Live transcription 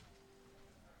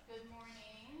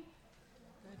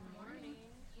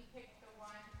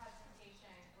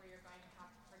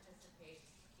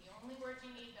Only word you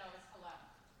need, though, is hello.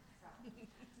 So,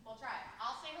 we'll try it.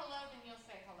 I'll say hello, then you'll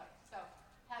say hello. So,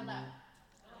 hello.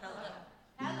 Hello.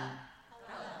 Hello.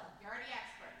 Hello. You're already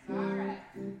experts. All right.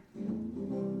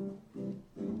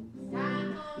 It's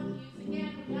time for music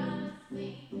and we're gonna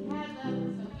sing hello.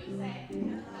 So you say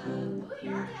hello. Ooh,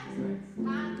 you're already experts.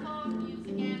 Time for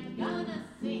music and we're gonna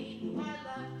sing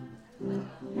hello.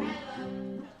 Hello.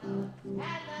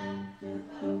 Hello.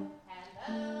 Hello.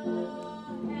 Hello.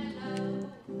 Hello.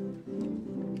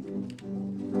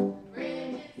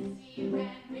 Bridget is here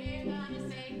and we're gonna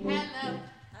say hello.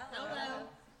 Hello.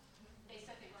 They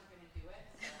said they weren't going to do it.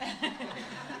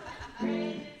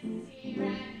 Bridget is here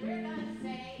and we're going to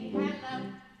say hello.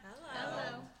 Hello.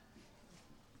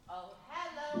 Oh,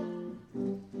 hello.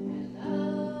 Hello.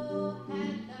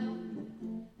 Hello.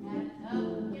 Hello.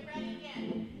 Get ready again.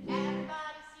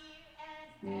 Everybody's here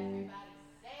and everybody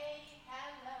say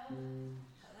hello.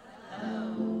 Hello.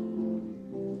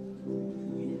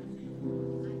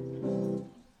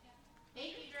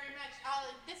 Thank you very much.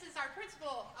 This is our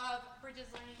principal of Bridges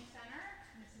Learning Center,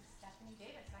 Mrs. Stephanie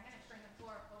Davis. I'm going to turn the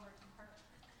floor over to her.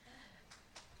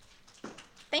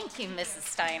 Thank you, Mrs.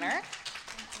 Steiner.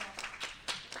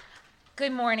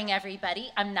 Good morning,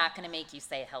 everybody. I'm not going to make you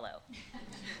say hello.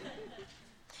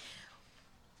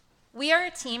 We are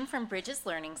a team from Bridges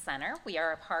Learning Center. We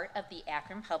are a part of the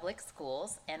Akron Public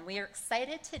Schools, and we are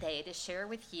excited today to share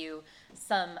with you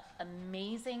some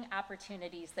amazing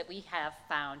opportunities that we have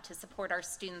found to support our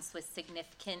students with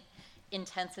significant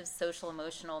intensive social,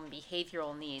 emotional, and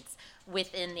behavioral needs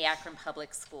within the Akron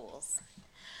Public Schools.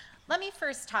 Let me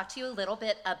first talk to you a little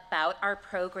bit about our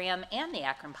program and the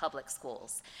Akron Public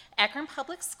Schools. Akron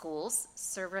Public Schools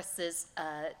services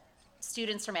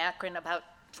students from Akron, about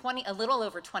a little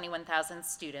over 21,000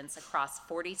 students across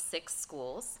 46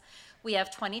 schools. We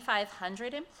have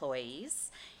 2,500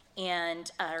 employees, and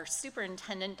our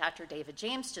superintendent, Dr. David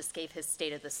James, just gave his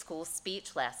State of the School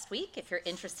speech last week. If you're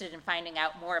interested in finding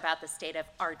out more about the state of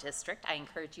our district, I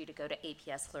encourage you to go to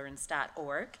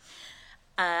apslearns.org.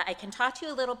 I can talk to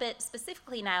you a little bit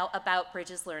specifically now about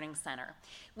Bridges Learning Center.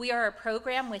 We are a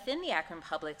program within the Akron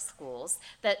Public Schools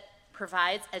that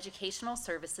provides educational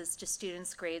services to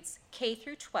students grades K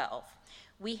through 12.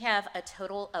 We have a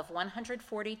total of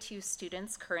 142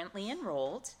 students currently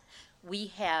enrolled. We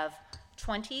have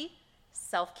 20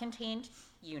 self-contained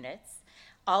units.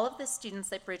 All of the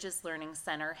students at Bridges Learning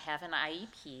Center have an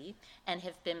IEP and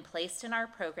have been placed in our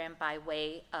program by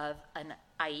way of an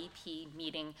IEP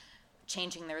meeting,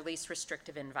 changing their least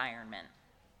restrictive environment.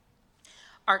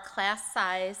 Our class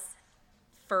size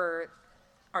for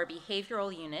our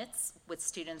behavioral units with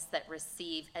students that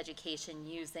receive education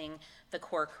using the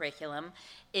core curriculum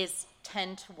is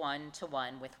 10 to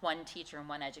 1 with one teacher and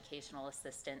one educational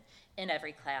assistant in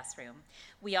every classroom.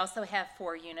 We also have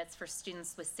 4 units for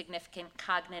students with significant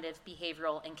cognitive,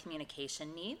 behavioral, and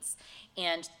communication needs,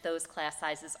 and those class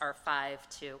sizes are 5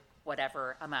 to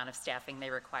whatever amount of staffing they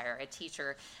require, a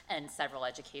teacher and several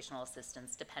educational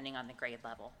assistants depending on the grade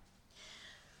level.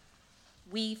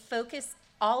 We focus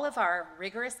all of our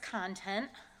rigorous content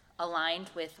aligned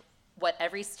with what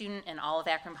every student in all of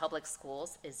Akron Public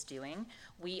Schools is doing.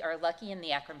 We are lucky in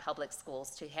the Akron Public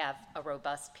Schools to have a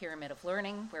robust pyramid of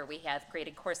learning where we have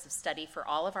graded course of study for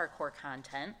all of our core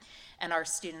content, and our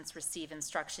students receive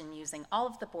instruction using all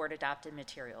of the board adopted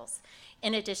materials.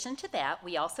 In addition to that,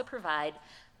 we also provide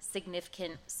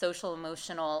significant social,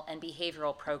 emotional, and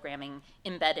behavioral programming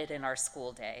embedded in our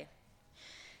school day.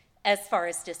 As far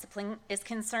as discipline is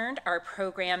concerned, our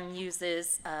program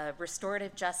uses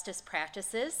restorative justice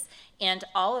practices, and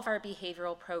all of our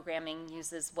behavioral programming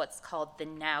uses what's called the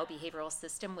NOW behavioral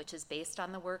system, which is based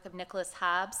on the work of Nicholas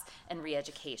Hobbs and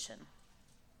re-education.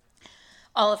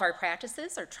 All of our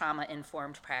practices are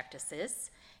trauma-informed practices,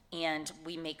 and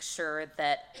we make sure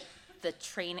that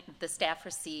the staff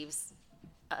receives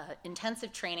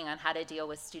intensive training on how to deal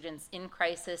with students in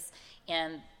crisis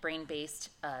and brain-based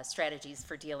strategies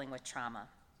for dealing with trauma.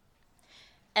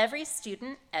 Every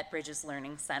student at Bridges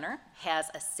Learning Center has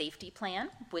a safety plan,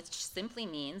 which simply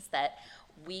means that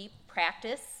we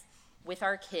practice with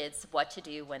our kids what to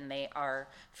do when they are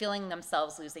feeling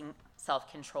themselves losing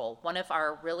self-control. One of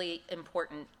our really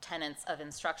important tenets of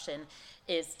instruction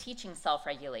is teaching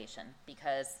self-regulation,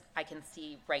 because I can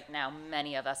see right now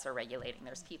many of us are regulating.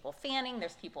 There's people fanning,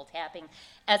 there's people tapping.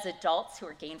 As adults who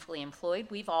are gainfully employed,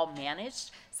 we've all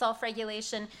managed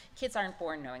self-regulation. Kids aren't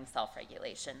born knowing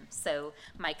self-regulation. So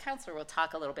my counselor will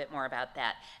talk a little bit more about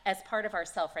that. As part of our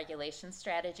self-regulation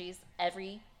strategies,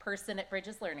 every person at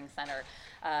Bridges Learning Center.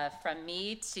 From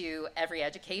me to every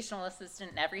educational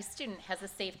assistant and every student has a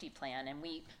safety plan, and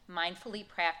we mindfully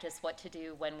practice what to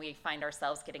do when we find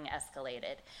ourselves getting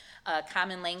escalated.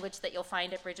 Common language that you'll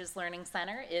find at Bridges Learning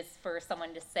Center is for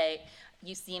someone to say,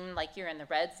 you seem like you're in the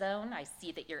red zone. I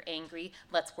see that you're angry.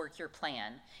 Let's work your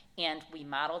plan. And we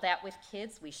model that with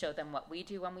kids. We show them what we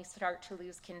do when we start to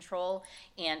lose control,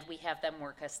 and we have them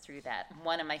work us through that.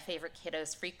 One of my favorite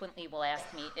kiddos frequently will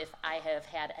ask me if I have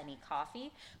had any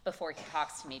coffee before he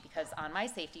talks to me, because on my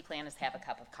safety plan is have a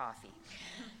cup of coffee.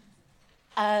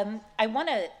 I want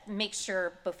to make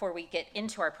sure before we get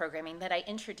into our programming that I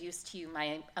introduce to you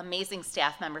my amazing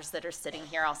staff members that are sitting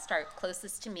here. I'll start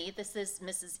closest to me. This is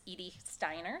Mrs. Edie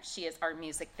Steiner. She is our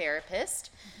music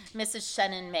therapist. Mrs.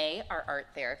 Shannon May, our art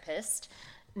therapist.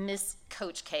 Miss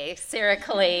Coach K, Sarah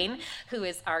Collane, who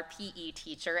is our PE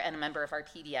teacher and a member of our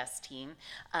PBS team,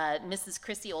 Mrs.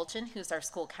 Chrissy Olchin, who's our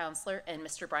school counselor, and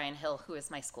Mr. Brian Hill, who is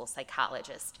my school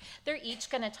psychologist. They're each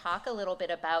going to talk a little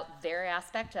bit about their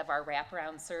aspect of our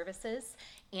wraparound services,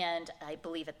 and I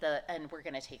believe at the end we're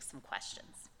going to take some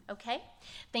questions. Okay?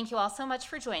 Thank you all so much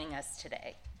for joining us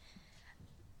today.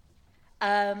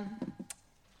 As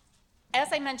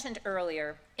I mentioned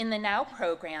earlier, in the NOW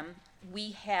program,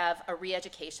 we have a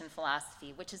re-education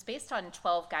philosophy, which is based on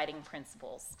 12 guiding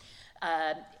principles.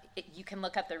 You can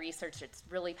look up the research. It's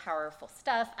really powerful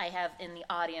stuff. I have in the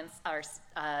audience our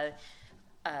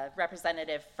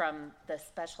representative from the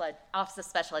Office of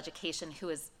Special Education who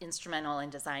is instrumental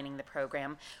in designing the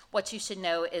program. What you should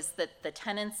know is that the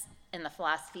tenets and the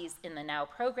philosophies in the NOW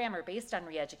program are based on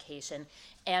re-education,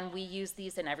 and we use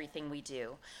these in everything we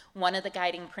do. One of the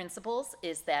guiding principles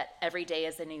is that every day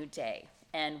is a new day.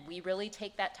 And we really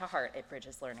take that to heart at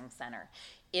Bridges Learning Center.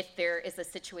 If there is a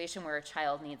situation where a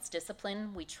child needs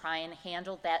discipline, we try and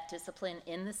handle that discipline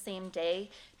in the same day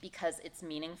because it's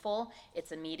meaningful,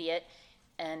 it's immediate,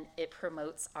 and it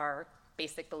promotes our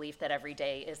basic belief that every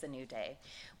day is a new day.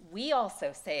 We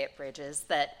also say at Bridges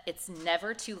that it's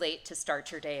never too late to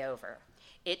start your day over.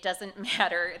 It doesn't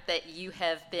matter that you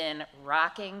have been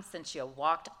rocking since you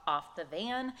walked off the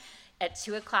van. At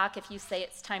 2 o'clock, if you say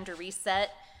it's time to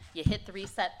reset, you hit the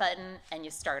reset button and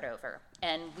you start over.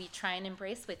 And we try and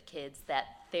embrace with kids that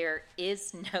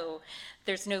there's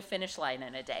no finish line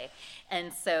in a day.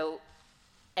 And so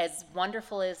as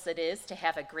wonderful as it is to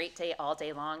have a great day all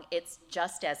day long, it's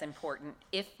just as important,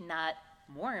 if not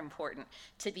more important,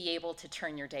 to be able to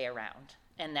turn your day around.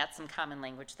 And that's some common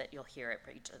language that you'll hear at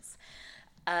Bridges.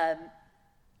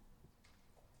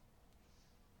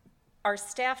 Our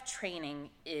staff training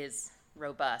is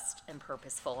robust and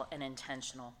purposeful and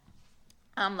intentional.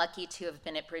 I'm lucky to have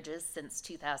been at Bridges since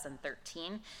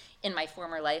 2013. In my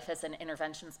former life as an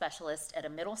intervention specialist at a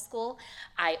middle school,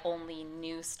 I only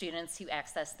knew students who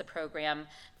accessed the program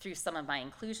through some of my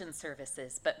inclusion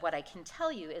services. But what I can tell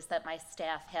you is that my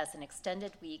staff has an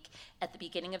extended week at the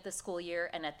beginning of the school year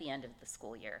and at the end of the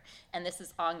school year. And this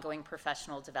is ongoing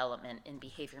professional development in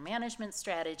behavior management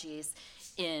strategies,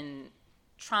 in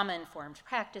trauma-informed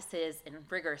practices, in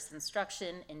rigorous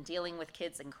instruction, in dealing with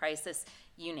kids in crisis,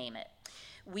 you name it.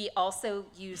 We also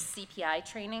use CPI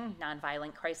training,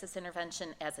 nonviolent crisis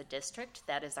intervention, as a district.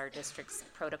 That is our district's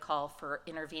protocol for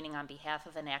intervening on behalf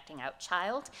of an acting out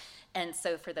child. And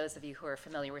so for those of you who are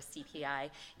familiar with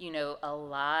CPI, you know a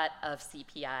lot of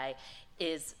CPI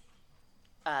is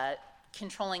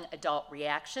controlling adult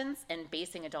reactions and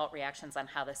basing adult reactions on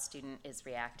how the student is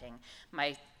reacting.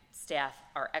 My staff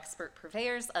are expert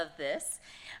purveyors of this,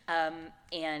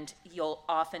 and you'll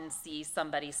often see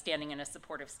somebody standing in a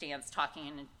supportive stance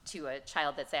talking to a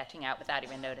child that's acting out without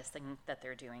even noticing that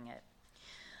they're doing it.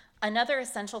 Another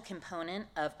essential component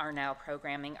of our NOW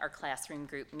programming are classroom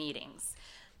group meetings.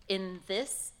 In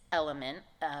this element,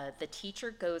 the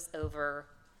teacher goes over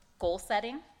goal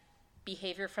setting,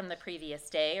 behavior from the previous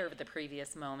day or the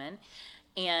previous moment,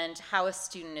 and how a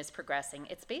student is progressing.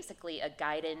 It's basically a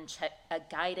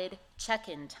guided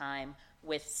check-in time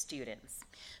with students.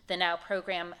 The NOW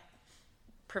program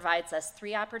provides us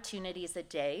 3 opportunities a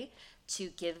day to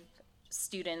give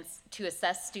students, to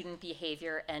assess student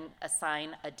behavior and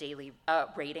assign a daily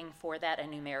rating for that, a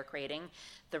numeric rating.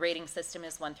 The rating system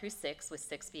is 1 through 6, with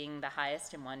 6 being the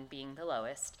highest and 1 being the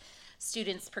lowest.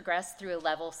 Students progress through a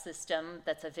level system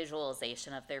that's a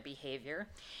visualization of their behavior,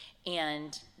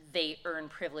 and they earn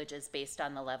privileges based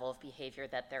on the level of behavior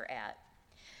that they're at.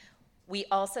 We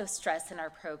also stress in our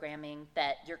programming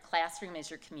that your classroom is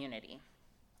your community.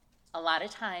 A lot of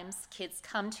times, kids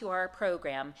come to our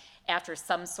program after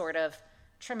some sort of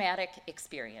traumatic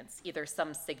experience, either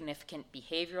some significant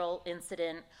behavioral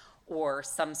incident or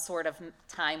some sort of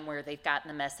time where they've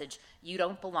gotten a message, you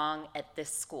don't belong at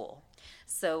this school.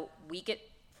 So we get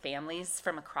families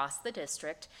from across the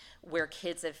district where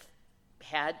kids have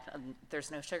had, there's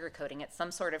no sugarcoating it,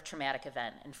 some sort of traumatic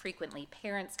event. And frequently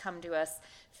parents come to us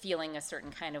feeling a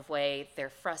certain kind of way. They're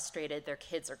frustrated, their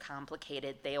kids are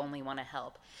complicated, they only want to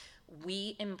help.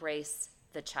 We embrace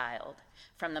the child.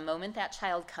 From the moment that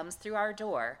child comes through our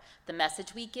door, the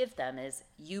message we give them is,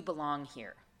 you belong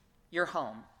here. You're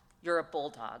home. You're a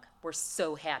bulldog. We're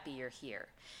so happy you're here.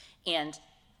 And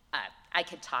I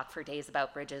could talk for days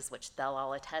about Bridges, which they'll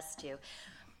all attest to.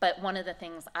 But one of the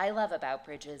things I love about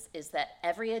Bridges is that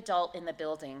every adult in the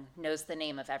building knows the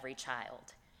name of every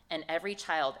child. And every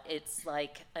child, it's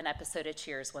like an episode of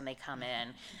Cheers when they come in.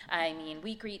 I mean,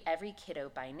 we greet every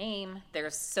kiddo by name.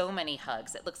 There's so many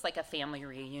hugs. It looks like a family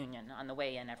reunion on the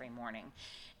way in every morning.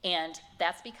 And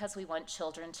that's because we want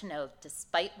children to know,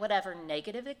 despite whatever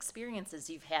negative experiences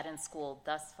you've had in school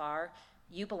thus far,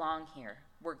 you belong here.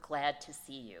 We're glad to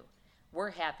see you. We're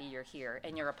happy you're here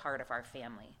and you're a part of our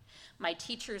family. My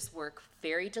teachers work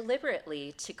very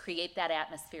deliberately to create that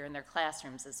atmosphere in their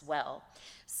classrooms as well,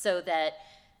 so that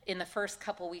in the first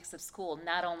couple weeks of school,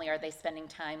 not only are they spending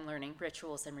time learning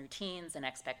rituals and routines and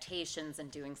expectations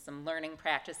and doing some learning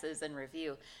practices and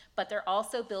review, but they're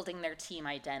also building their team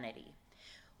identity.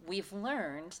 We've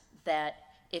learned that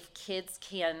if kids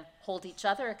can hold each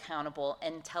other accountable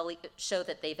and show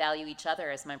that they value each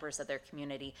other as members of their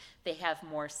community, they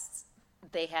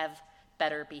have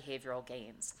better behavioral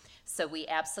gains. So we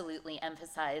absolutely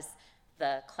emphasize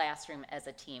the classroom as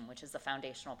a team, which is a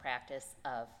foundational practice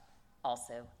of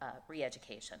also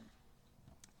re-education.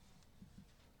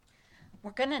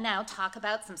 We're going to now talk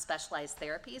about some specialized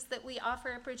therapies that we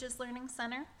offer at Bridges Learning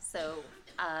Center. So,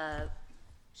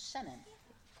 Shannon.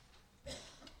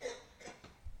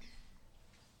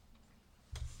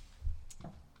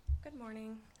 Good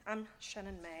morning. I'm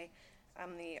Shannon May.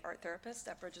 I'm the art therapist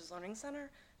at Bridges Learning Center.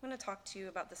 I'm going to talk to you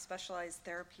about the specialized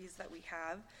therapies that we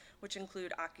have, which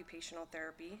include occupational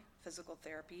therapy, physical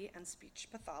therapy, and speech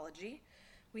pathology.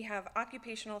 We have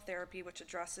occupational therapy, which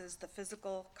addresses the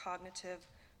physical, cognitive,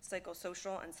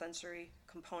 psychosocial, and sensory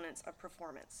components of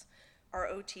performance. Our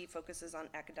OT focuses on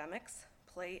academics,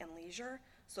 play and leisure,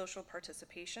 social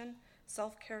participation,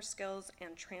 self-care skills,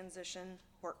 and transition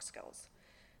work skills.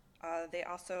 They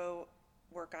also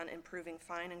work on improving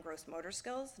fine and gross motor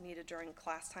skills needed during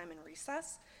class time and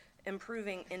recess,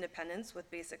 improving independence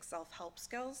with basic self-help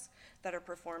skills that are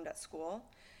performed at school,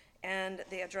 and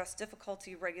they address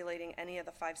difficulty regulating any of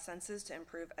the five senses to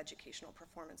improve educational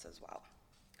performance as well.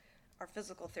 Our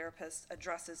physical therapist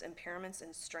addresses impairments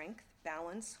in strength,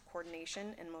 balance,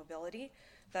 coordination, and mobility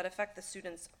that affect the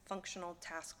student's functional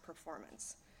task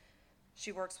performance.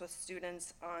 She works with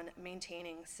students on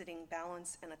maintaining sitting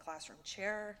balance in a classroom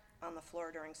chair, on the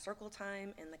floor during circle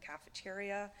time, in the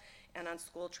cafeteria, and on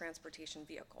school transportation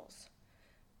vehicles.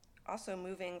 Also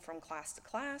moving from class to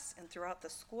class and throughout the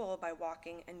school by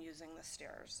walking and using the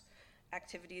stairs.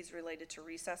 Activities related to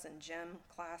recess and gym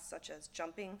class, such as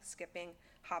jumping, skipping,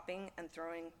 hopping, and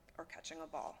throwing or catching a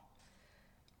ball.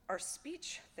 Our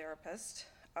speech therapist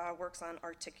works on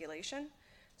articulation,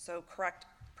 so correct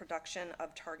production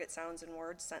of target sounds in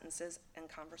words, sentences, and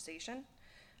conversation.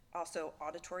 Also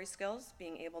auditory skills,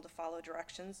 being able to follow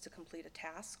directions to complete a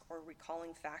task or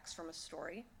recalling facts from a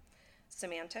story.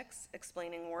 Semantics,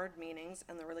 explaining word meanings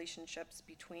and the relationships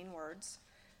between words.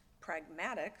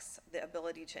 Pragmatics, the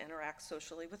ability to interact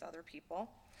socially with other people.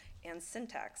 And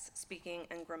syntax, speaking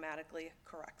and grammatically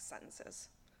correct sentences.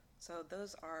 So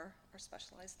those are our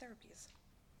specialized therapies.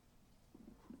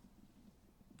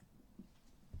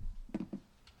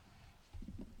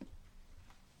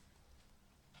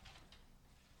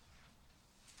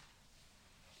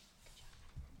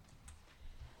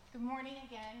 Good morning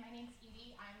again. My name's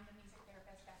Edie. I'm the music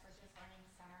therapist at Bridges Learning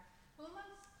Center. Who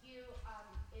amongst you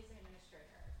is an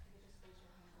administrator? You could just raise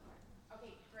your hand.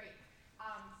 Okay, great.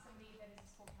 Somebody that is a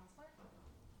school counselor?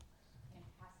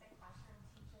 Fantastic. Classroom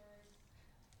teachers?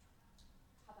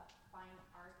 How about fine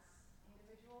arts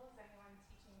individuals? Anyone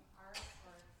teaching art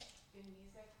or doing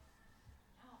music?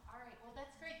 No. All right. Well,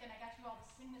 that's great. Then I got you all to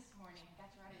sing this morning. I got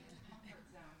you out of your comfort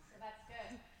zone, so that's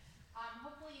good.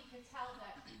 Hopefully you could tell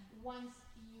that once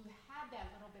you had that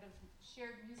little bit of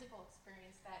shared musical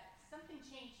experience that something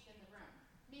changed in the room.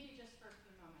 Maybe just for a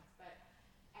few moments, but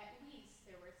at least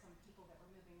there were some people that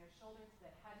were moving their shoulders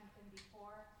that hadn't been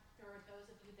before. There were those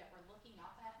of you that were looking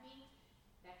up at me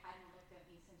that hadn't looked at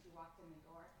me since you walked in the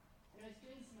door. And I was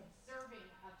doing some observing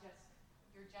of just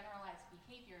your generalized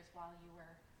behaviors while you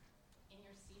were in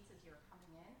your seats as you were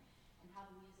coming in and how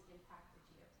the music impacted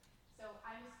you. So So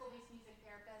I'm a school-based music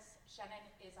therapist. Shannon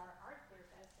is our art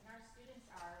therapist, and our students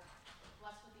are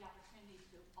blessed with the opportunity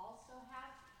to also have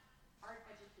art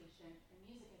education and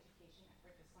music education at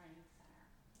Bridges Learning Center.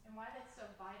 And why that's so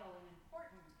vital and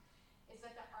important is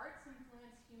that the arts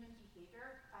influence human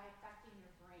behavior by affecting your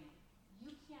brain.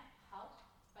 You can't help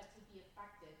but to be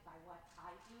affected by what I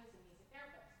do as a music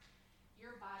therapist.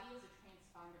 Your body is a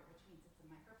transponder, which means it's a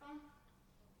microphone.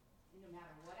 And no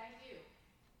matter what I do,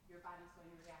 your body's going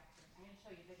to react to it. I'm going to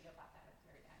show you a video about that at the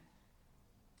very end.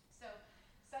 So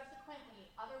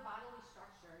subsequently, other bodily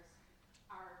structures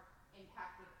are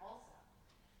impacted also.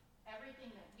 Everything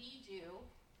that we do,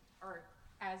 or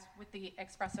as with the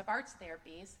expressive arts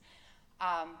therapies,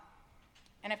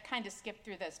 and I've kind of skipped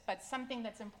through this, but something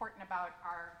that's important about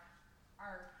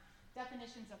our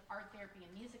definitions of art therapy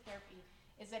and music therapy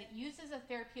is that it uses a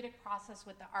therapeutic process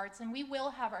with the arts, and we will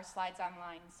have our slides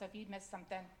online, so if you missed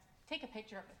something, take a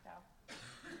picture of it though.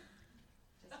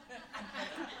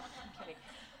 I'm kidding.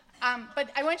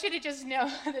 But I want you to just know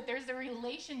that there's a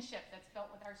relationship that's built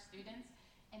with our students,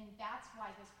 and that's why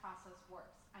this process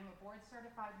works. I'm a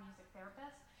board-certified music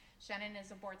therapist. Shannon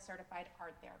is a board-certified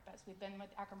art therapist. We've been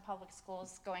with Akron Public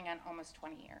Schools going on almost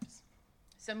 20 years.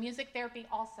 So music therapy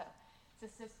also, it's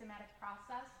a systematic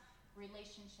process.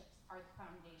 Relationships are the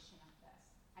foundation of this.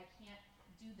 I can't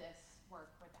do this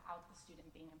work without the student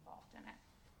being involved in it.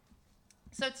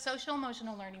 So it's social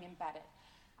emotional learning embedded.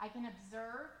 I can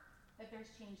observe that there's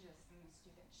changes in the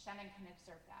student. Shannon can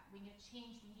observe that. We can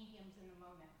change mediums in the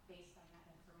moment based on that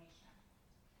information.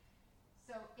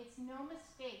 So it's no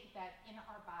mistake that in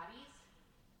our bodies,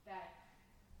 that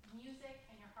music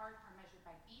and your heart are measured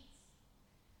by beats,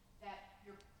 that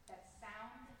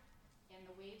sound and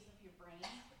the waves of your brain,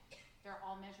 they're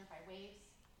all measured by waves.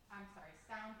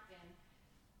 Sound and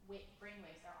brain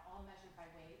waves are all measured by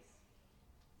waves.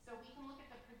 So we can look at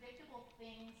the predictable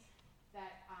things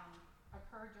that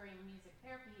occur during music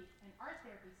therapy and art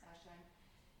therapy session,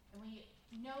 and we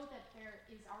know that there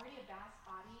is already a vast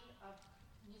body of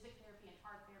music therapy and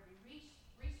art therapy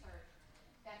research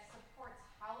that supports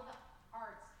how the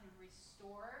arts can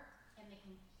restore and they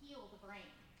can heal the brain.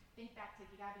 Think back to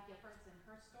Gabby Giffords and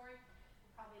her story.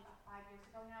 Probably about 5 years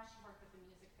ago now, she worked with a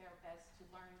music therapist to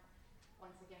learn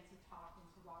once again to talk and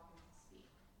to walk and to speak,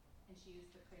 and she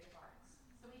used the creative arts.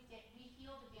 So we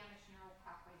heal the damaged neural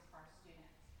pathways for our students.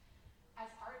 As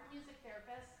art and music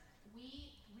therapists,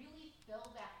 we really fill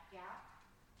that gap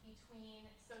between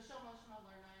social emotional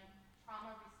learning,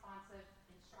 trauma responsive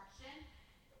instruction,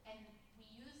 and we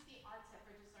use the arts at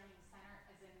Bridges Learning Center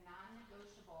as a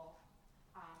non-negotiable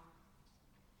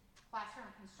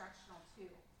classroom constructional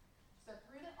tool. So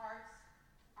through the arts,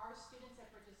 our students at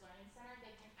Bridges Learning Center,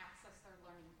 they can access their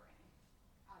learning brain.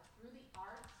 Through the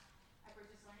arts at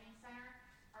Bridges Learning Center,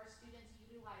 our students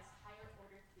utilize higher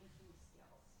order thinking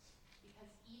skills, because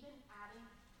even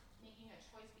making a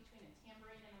choice between a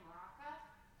tambourine and a maraca,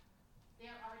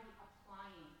 they're already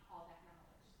applying all that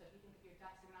knowledge. So if you think of your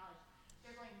depths of knowledge,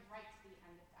 they're going right to the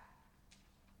end of that.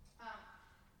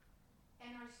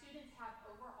 And our students have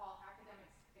overall academic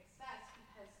success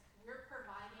because we're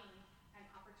providing an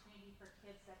opportunity for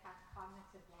kids that have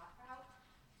cognitive blackout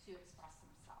to express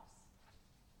themselves.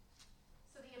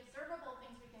 So the observable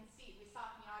things we can see, we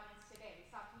saw it in the audience today. We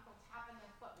saw people tapping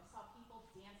their foot. We saw people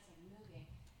dancing, moving.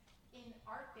 In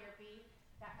art therapy,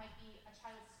 that might be a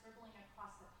child scribbling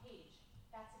across the page.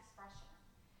 That's expression.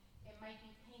 It might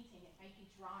be painting. It might be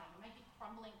drawing. It might be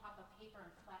crumbling up a paper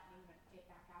and flattening it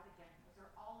back out again. Those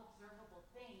are all observable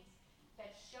things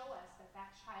that show us that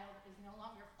that child is no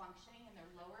longer functioning in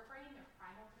their lower brain, their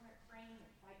primal brain,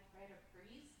 their fight, flight, or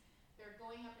freeze. They're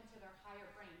going up into their higher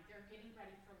brain. They're getting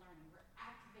ready for learning. We're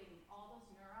activating all those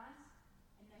neurons,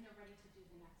 and then they're ready to do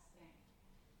the next thing.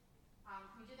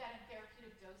 We do that in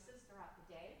therapeutic doses throughout the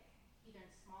day, either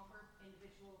in small group,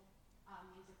 individual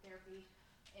music therapy,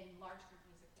 in large group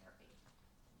music therapy.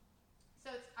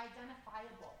 So it's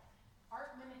identifiable.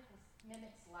 Art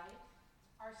mimics life.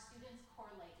 Our students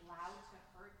correlate loud to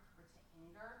hurt or to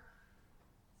anger,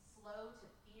 slow to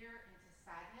fear and to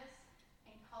sadness,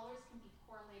 and colors can be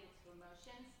correlated to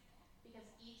emotions because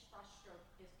each brushstroke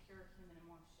is pure human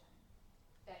emotion.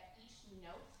 That each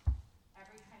note,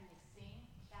 every time they sing,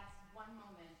 that's one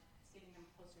moment it's getting them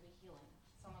closer to healing.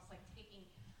 It's almost like taking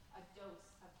a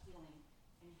dose of healing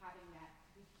and having that.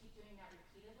 We keep doing that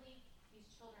repeatedly, these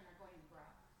children are going to grow.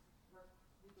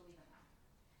 We believe in that.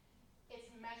 It's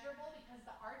measurable because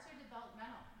the arts are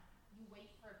developmental. You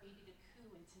wait for a baby to coo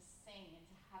and to sing and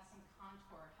to have some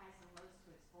contour, highs and lows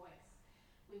to its voice.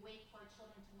 We wait for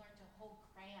children to learn to hold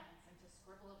crayons and to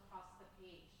scribble across the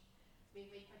page. We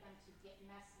wait for them to get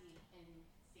messy in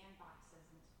sandboxes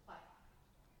and to play.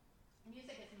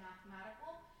 music is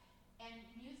mathematical, and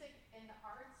music and the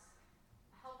arts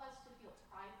help us to feel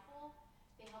prideful,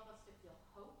 they help us to feel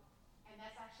hope, and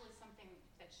that's actually something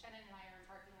that Shannon and I are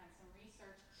embarking on some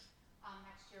research.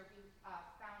 Next year we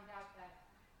found out that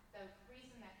the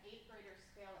reason that 8th graders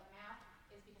fail at math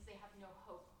is because they have no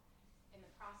hope in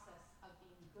the process of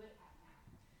being good at math.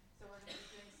 So we're going to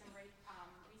be doing some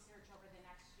research over the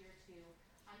next year to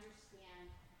understand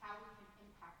how we can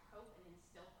impact hope and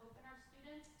instill hope in our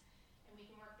students, and we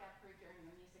can work that through during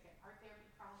the music and art therapy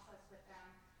process with them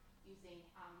using,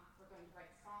 we're going to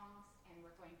write songs, and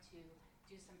we're going to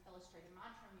do some illustrated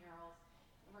mantra murals,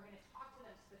 and we're going to talk to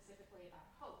them specifically about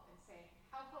hope and say,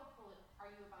 how hopeful are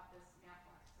you about this math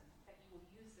lesson, that you will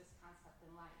use this concept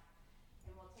in life?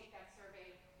 And we'll take that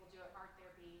survey, we'll do an art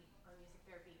therapy or music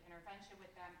therapy intervention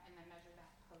with them, and then measure that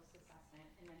post-assessment,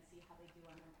 and then see how they do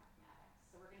on their mathematics.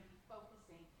 So we're going to be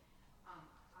focusing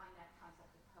on that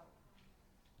concept of hope.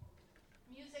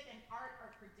 Music and art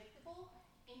are predictable.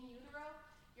 In utero,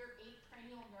 your 8th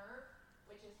cranial nerve,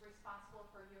 which is responsible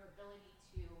for your ability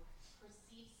to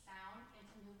perceive sound and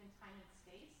to move in time and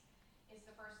space, is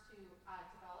the first to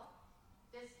develop.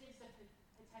 This gives the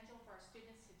potential for our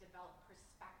students to develop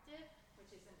perspective,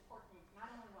 which is important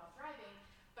not only while driving,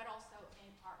 but also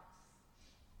in arts.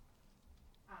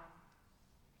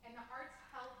 And the arts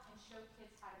help and show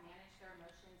kids how to manage their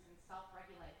emotions and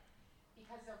self-regulate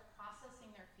because they're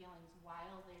processing their feelings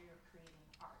while they're creating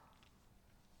art.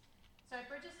 So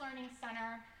at Bridges Learning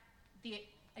Center, the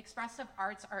expressive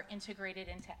arts are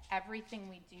integrated into everything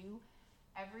we do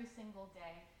every single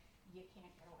day. You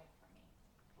can't get away from me,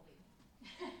 believe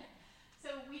me.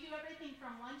 So we do everything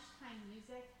from lunchtime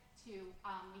music to,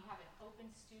 we have an open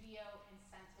studio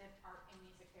incentive art and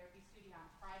music therapy studio on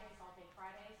Fridays, all day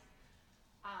Fridays.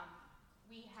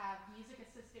 We have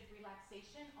music-assisted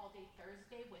relaxation all day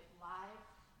Thursday with live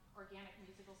organic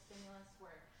musical stimulus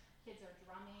where kids are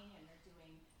drumming and they're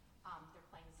doing, they're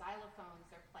playing xylophones,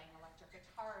 they're playing electric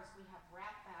guitars. We have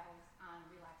rap battles on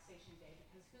relaxation day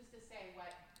because who's to say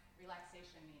what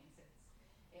relaxation means?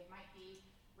 It might be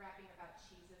rapping about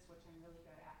cheeses, which I'm really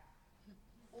good at,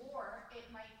 or it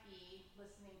might be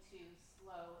listening to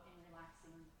slow and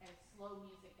relaxing, slow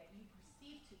music that you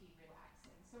perceive to be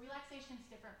relaxing. So relaxation is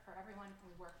different for everyone, and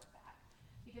we work with that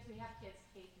because we have kids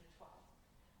K through 12.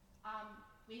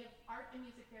 We have art and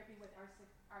music therapy with our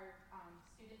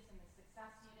students in the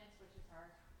success units, which is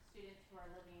our students who are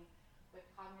living with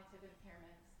cognitive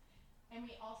impairments. And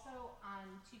we also, on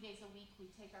 2 days a week,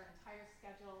 we take our entire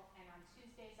schedule, and on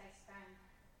Tuesdays I spend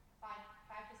 5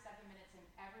 to 7 minutes in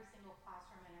every single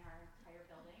classroom and in our entire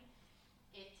building.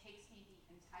 It takes me the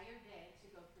entire day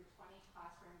to go through 20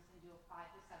 classrooms and do a 5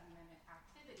 to 7 minute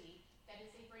activity that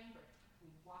is a brain break. We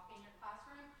walk in your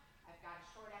classroom, I've got a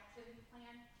short activity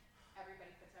plan,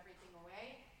 everybody puts everything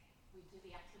away, we do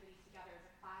the activity together as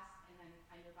a class, and then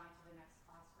I move on to the next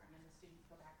classroom and the students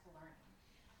go back to learning.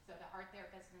 So the art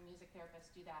therapist and the music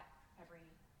therapist do that every,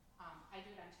 I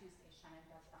do it on Tuesdays, Shannon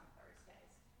does it on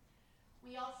Thursdays.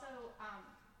 We also,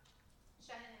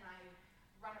 Shannon and I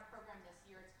run a program this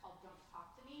year, it's called Don't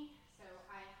Talk to Me. So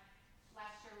I,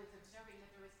 last year was observing that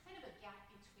there was kind of a gap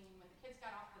between when the kids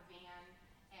got off the van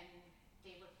and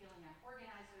they were feeling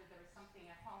unorganized, or there was something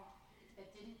at home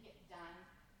that didn't get done.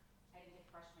 I didn't get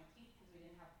to brush my teeth because we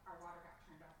didn't have, our water got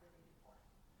turned off the day before.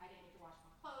 I didn't get to wash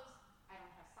my clothes, I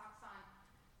don't have socks on,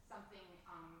 something,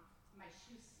 my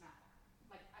shoes smell.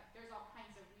 Like, there's all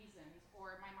kinds of reasons,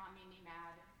 or my mom made me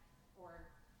mad, or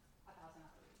 1,000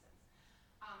 other reasons.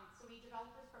 So we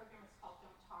developed this program, it's called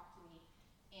Don't Talk to Me,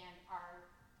 and our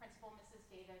principal, Mrs.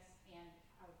 Davis, and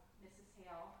Mrs.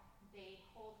 Hale, they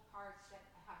hold cards that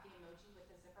have the emoji with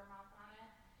the zipper mouth on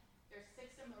it. There's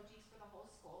 6 emojis for the whole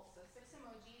school, so 6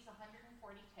 emojis, 140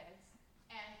 kids.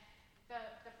 And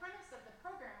the premise of the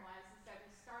program was is that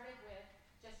we started with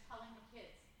just telling the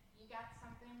kids, you got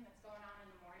something that's going on in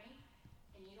the morning,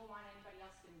 and you don't want anybody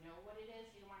else to know what it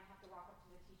is. You don't want to have to walk up to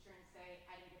the teacher and say,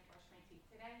 I didn't get to brush my teeth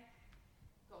today.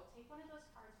 Go take one of those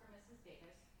cards from Mrs.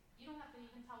 Davis. You don't have to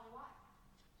even tell her why.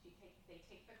 They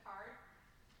take the card,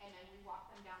 and then we walk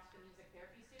them down to the music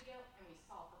therapy studio, and we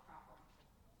solve the problem.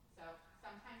 So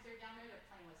sometimes they're down there, they're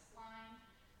playing with slime.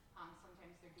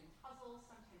 Sometimes they're doing puzzles.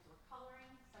 Sometimes we're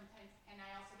coloring. Sometimes, and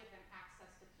I also give them access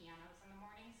to pianos in the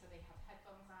morning, so they have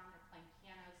headphones on. They're playing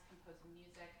pianos, composing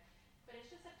music. But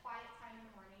it's just a quiet time in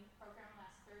the morning. The program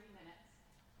lasts 30 minutes.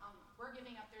 We're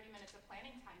giving up 30 minutes of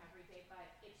planning time every day, but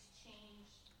it's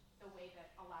changed the way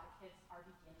that a lot of kids are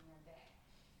beginning their day.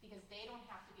 Because they don't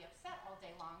have to be upset all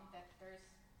day long that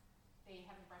they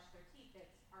haven't brushed their teeth.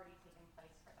 It's already taken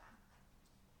place for them.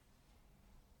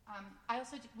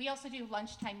 We also do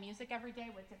lunchtime music every day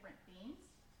with different themes.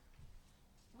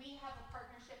 we have a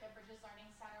partnership at Bridges Learning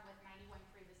Center with 91.3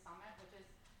 The Summit, which is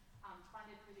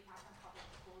funded through the Akron Public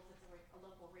Schools. It's a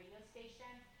local radio station.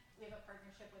 We have a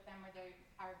partnership with them where they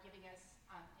are giving us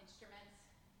instruments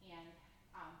and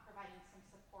providing some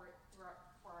support for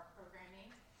our programming.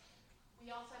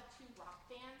 We also have 2 rock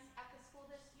bands at the school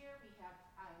this year. We have,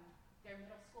 they're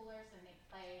middle schoolers and they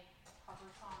play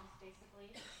cover songs basically.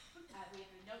 We have the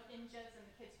Note Ninjas and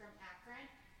the Kids from Akron.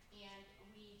 And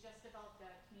we just developed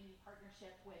a community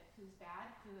partnership with Who's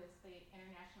Bad, who is the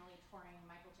internationally touring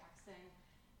Michael Jackson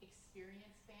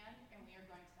Experience Band. And we are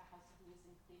going to the House of Blues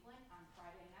in Cleveland on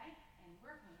Friday night. And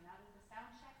we're hanging out at the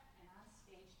sound check and on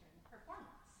stage during the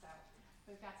performance. So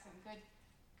we've got some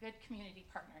good community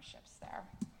partnerships there.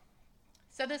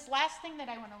 So this last thing that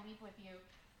I want to leave with you,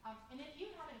 and if you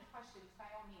have any questions,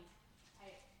 by all means,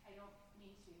 I don't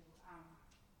mean to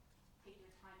take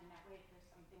your time in that way. If there's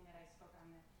something that I spoke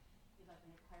on that you'd like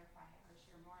me to clarify or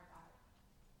share more about.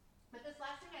 But this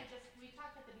last thing we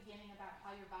talked at the beginning about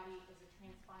how your body is a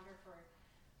transponder for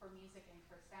music and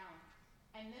for sound.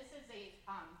 And this is the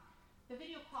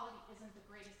video quality isn't the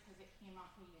greatest because it came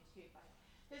off me too, but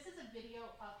this is a video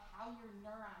of how your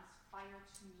neurons fire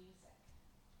to music.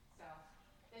 So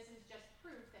this is just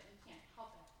proof that you can't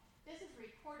help it. This is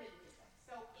recorded music.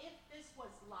 So if this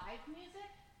was live music,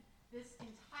 this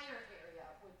entire area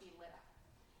would be lit up.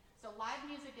 So live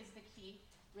music is the key,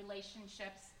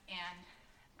 relationships, and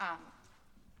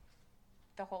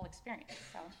the whole experience.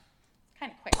 So it's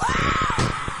kind of quick.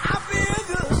 I feel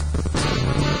good.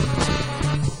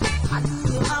 I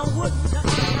knew I would.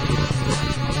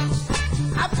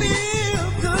 I feel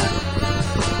good.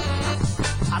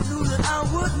 I knew that I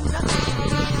wouldn't.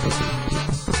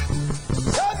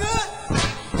 So good,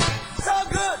 so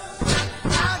good.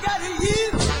 I got you.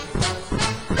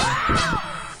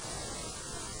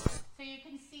 So you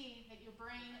can see that your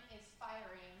brain is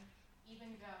firing,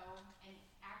 even though, and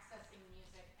accessing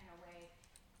music in a way,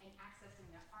 and accessing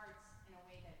the arts in a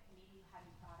way that maybe you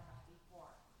hadn't thought about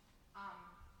before.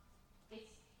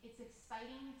 It's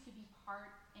exciting to be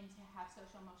part and to have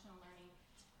social emotional learning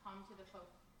come to the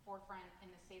forefront in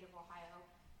the state of Ohio,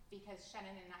 because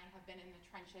Shannon and I have been in the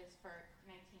trenches for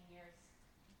 19 years,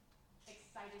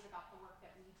 excited about the work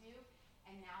that we do,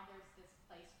 and now there's this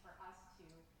place for us to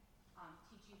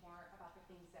teach you more about the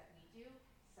things that we do.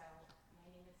 So my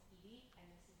name is Edie, and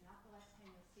this is not the last time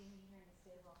you'll see me here in the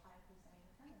state of Ohio presenting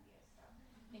in front of you. So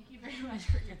thank you very much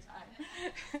for your time.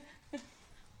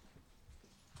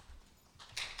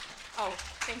 Oh,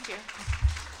 thank you.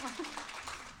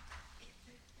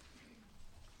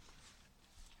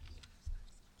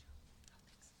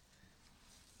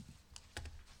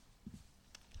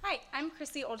 Hi, I'm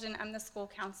Chrissy Olgen. I'm the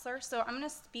school counselor. So I'm going to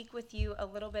speak with you a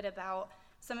little bit about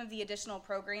some of the additional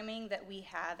programming that we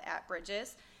have at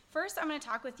Bridges. First, I'm going to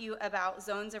talk with you about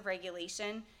zones of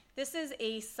regulation. This is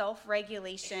a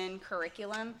self-regulation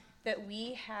curriculum that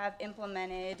we have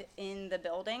implemented in the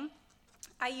building.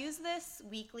 I use this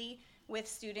weekly with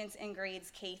students in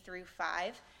grades K through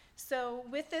 5. So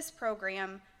with this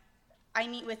program, I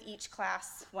meet with each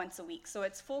class once a week. So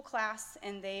it's full class,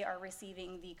 and they are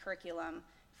receiving the curriculum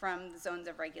from the zones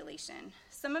of regulation.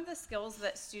 Some of the skills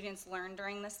that students learn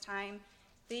during this time,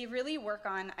 they really work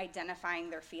on identifying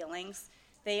their feelings.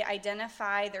 They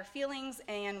identify their feelings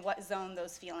and what zone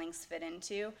those feelings fit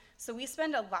into. So we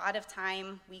spend a lot of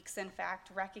time, weeks in fact,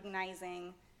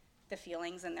 recognizing the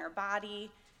feelings in their body,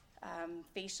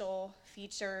 facial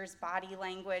features, body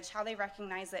language, how they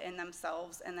recognize it in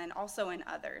themselves, and then also in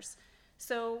others.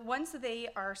 So once they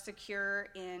are secure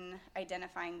in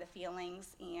identifying the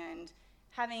feelings and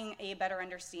having a better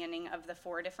understanding of the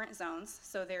 4 different zones,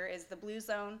 so there is the blue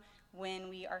zone when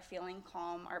we are feeling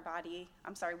calm,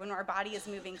 when our body is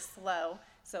moving slow,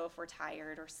 so if we're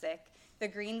tired or sick. The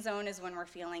green zone is when we're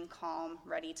feeling calm,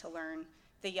 ready to learn.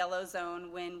 The yellow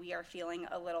zone when we are feeling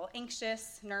a little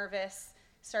anxious, nervous,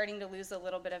 starting to lose a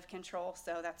little bit of control,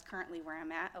 so that's currently where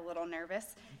I'm at, a little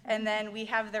nervous. And then we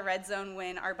have the red zone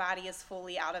when our body is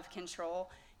fully out of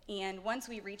control. And once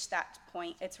we reach that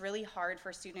point, it's really hard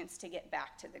for students to get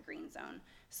back to the green zone.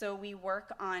 So we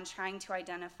work on trying to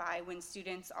identify when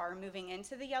students are moving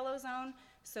into the yellow zone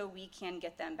so we can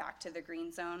get them back to the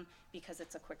green zone because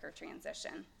it's a quicker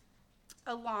transition.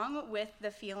 Along with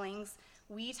the feelings,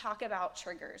 we talk about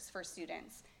triggers for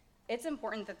students. It's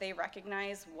important that they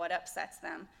recognize what upsets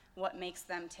them, what makes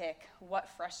them tick, what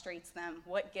frustrates them,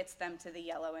 what gets them to the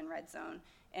yellow and red zone.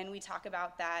 And we talk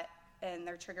about that and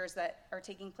their triggers that are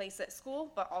taking place at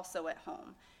school, but also at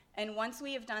home. And once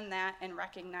we have done that and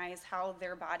recognize how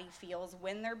their body feels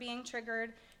when they're being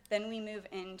triggered, then we move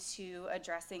into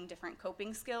addressing different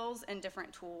coping skills and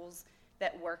different tools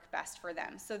that work best for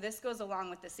them. So this goes along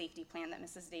with the safety plan that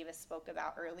Mrs. Davis spoke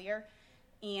about earlier.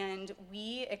 And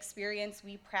we experience,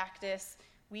 we practice,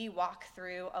 we walk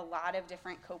through a lot of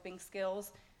different coping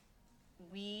skills.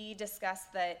 We discuss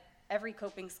that every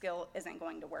coping skill isn't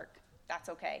going to work. That's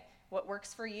okay. What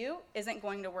works for you isn't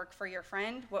going to work for your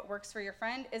friend. What works for your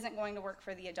friend isn't going to work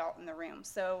for the adult in the room.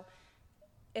 So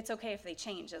it's okay if they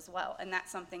change as well. And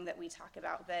that's something that we talk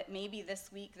about, that maybe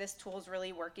this week this tool's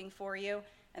really working for you,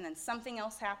 and then something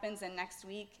else happens, and next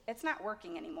week it's not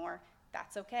working anymore.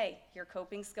 That's okay. Your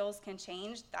coping skills can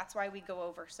change. That's why we go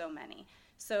over so many.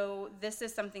 So this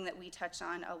is something that we touch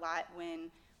on a lot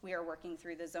when we are working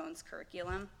through the zones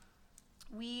curriculum.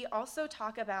 We also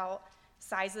talk about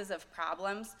sizes of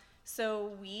problems.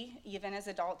 So we, even as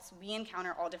adults, we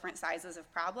encounter all different sizes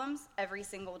of problems every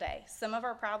single day. Some of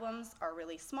our problems are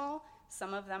really small,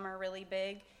 some of them are really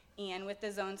big, and with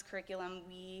the zones curriculum,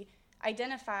 we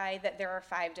identify that there are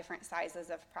 5 different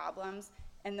sizes of problems,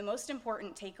 and the most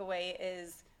important takeaway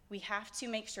is we have to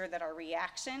make sure that our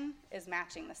reaction is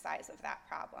matching the size of that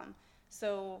problem.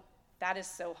 So that is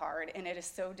so hard, and it is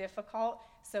so difficult,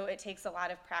 so it takes a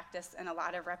lot of practice and a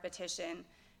lot of repetition.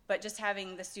 But just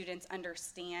having the students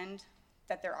understand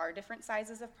that there are different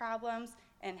sizes of problems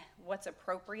and what's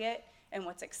appropriate and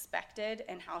what's expected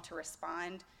and how to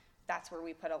respond, that's where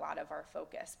we put a lot of our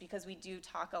focus, because we do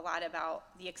talk a lot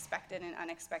about the expected and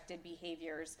unexpected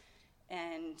behaviors,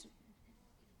 and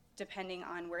depending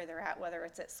on where they're at, whether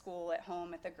it's at school, at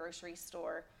home, at the grocery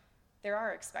store, there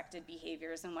are expected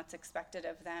behaviors and what's expected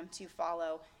of them to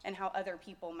follow and how other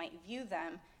people might view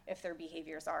them if their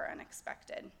behaviors are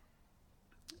unexpected.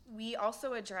 We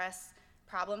also address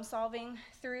problem solving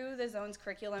through the zones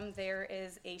curriculum. There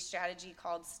is a strategy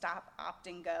called Stop, Opt,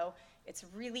 and Go. It's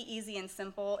really easy and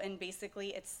simple, and basically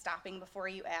it's stopping before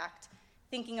you act,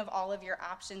 thinking of all of your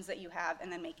options that you have,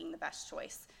 and then making the best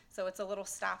choice. So it's a little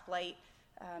stoplight.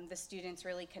 The students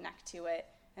really connect to it,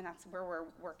 and that's where we're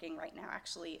working right now,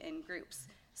 actually, in groups.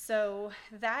 So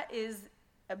that is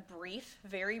a brief,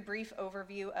 very brief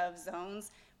overview of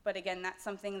zones. But again, that's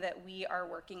something that we are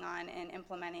working on and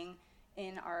implementing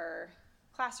in our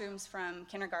classrooms from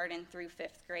kindergarten through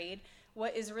 5th grade.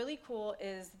 What is really cool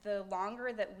is the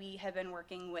longer that we have been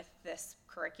working with this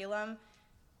curriculum,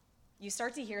 you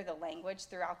start to hear the language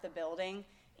throughout the building.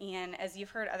 And as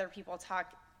you've heard other people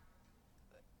talk,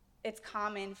 it's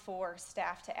common for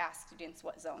staff to ask students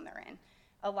what zone they're in.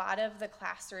 A lot of the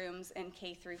classrooms in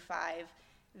K through 5,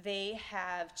 they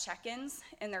have check-ins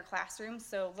in their classrooms,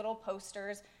 so little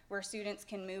posters where students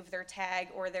can move their tag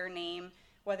or their name,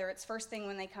 whether it's first thing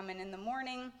when they come in the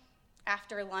morning,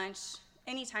 after lunch,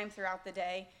 anytime throughout the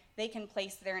day, they can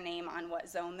place their name on what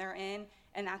zone they're in,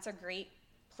 and that's a great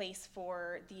place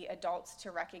for the adults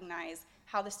to recognize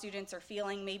how the students are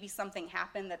feeling. Maybe something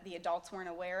happened that the adults weren't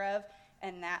aware of,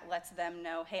 and that lets them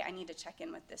know, hey, I need to check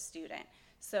in with this student.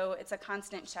 So it's a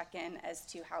constant check-in as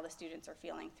to how the students are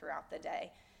feeling throughout the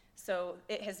day. So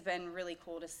it has been really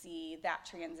cool to see that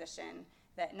transition,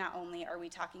 that not only are we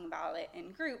talking about it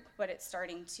in group, but it's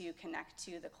starting to connect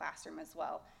to the classroom as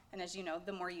well. And as you know,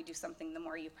 the more you do something, the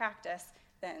more you practice,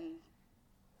 then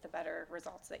the better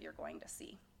results that you're going to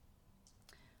see.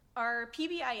 Our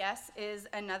PBIS is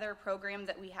another program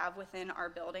that we have within our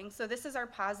building. So this is our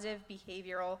positive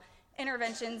behavioral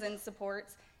interventions and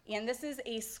supports. And this is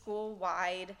a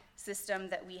school-wide system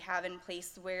that we have in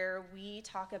place where we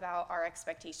talk about our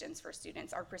expectations for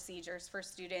students, our procedures for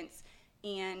students,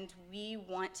 and we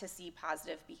want to see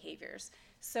positive behaviors.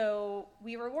 So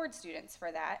we reward students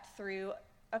for that through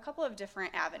a couple of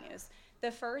different avenues.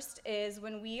 The first is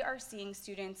when we are seeing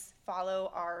students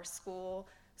follow our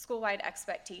school-wide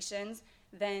expectations,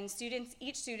 then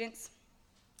each student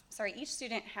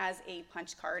has a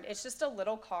punch card. It's just a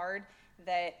little card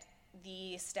that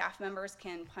the staff members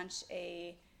can punch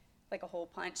like a hole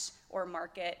punch or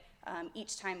mark it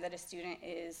each time that a student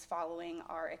is following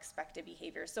our expected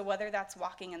behaviors. So whether that's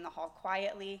walking in the hall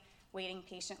quietly, waiting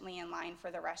patiently in line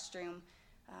for the restroom,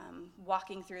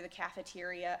 walking through the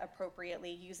cafeteria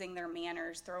appropriately, using their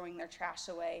manners, throwing their trash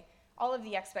away, all of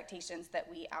the expectations that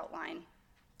we outline.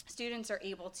 Students are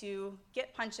able to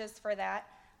get punches for that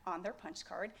on their punch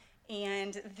card,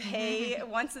 and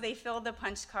once they fill the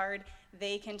punch card,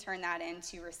 they can turn that in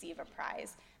to receive a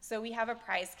prize. So we have a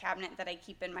prize cabinet that I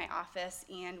keep in my office,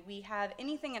 and we have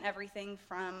anything and everything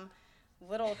from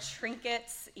little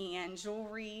trinkets and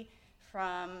jewelry,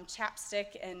 from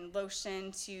chapstick and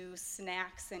lotion to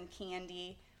snacks and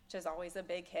candy, which is always a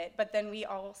big hit. But then we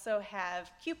also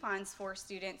have coupons for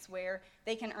students where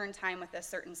they can earn time with a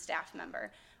certain staff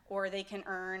member, or they can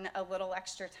earn a little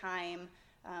extra time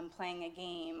playing a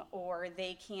game, or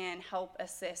they can help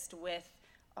assist with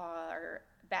our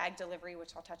bag delivery,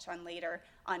 which I'll touch on later,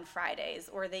 on Fridays,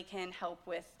 or they can help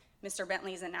with Mr.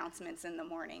 Bentley's announcements in the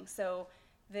morning. So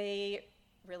they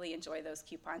really enjoy those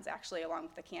coupons, actually, along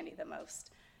with the candy the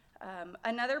most.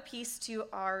 Another piece to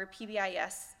our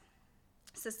PBIS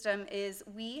system is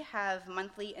we have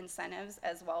monthly incentives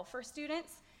as well for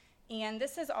students, and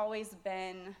this has always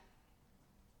been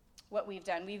what we've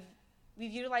done. We've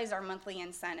utilized our monthly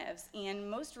incentives, and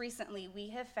most recently we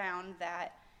have found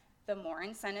that the more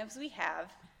incentives we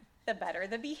have, the better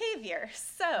the behavior.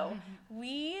 So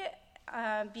we,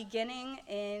 beginning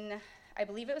in, I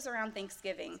believe it was around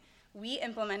Thanksgiving, we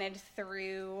implemented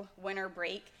through winter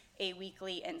break a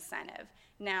weekly incentive.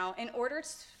 Now, in order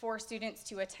for students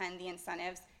to attend the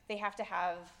incentives, they have to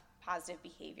have positive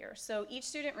behavior. So each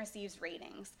student receives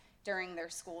ratings during their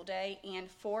school day, and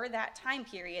for that time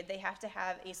period, they have to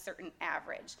have a certain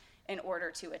average in order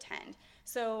to attend.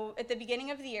 So at the beginning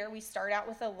of the year, we start out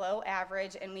with a low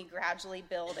average, and we gradually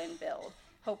build and build,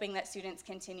 hoping that students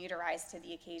continue to rise to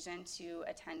the occasion to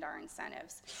attend our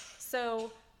incentives.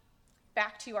 So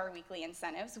back to our weekly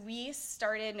incentives, we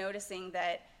started noticing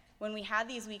that when we had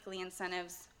these weekly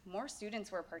incentives, more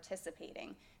students were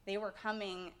participating. They were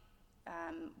coming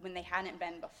when they hadn't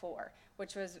been before,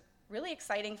 which was really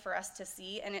exciting for us to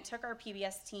see, and it took our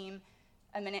PBS team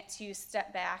a minute to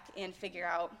step back and figure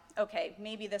out, okay,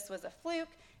 maybe this was a fluke.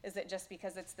 Is it just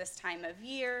because it's this time of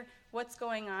year? What's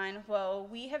going on? Well,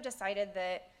 we have decided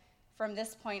that from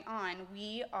this point on,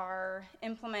 we are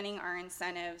implementing our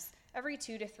incentives every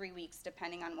 2 to 3 weeks,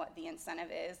 depending on what the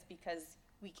incentive is, because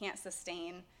we can't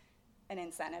sustain an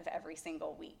incentive every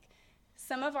single week.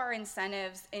 Some of our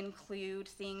incentives include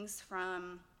things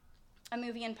from a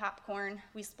movie and popcorn.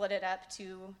 We split it up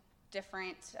to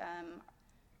different,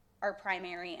 our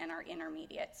primary and our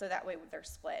intermediate, so that way they're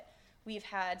split. We've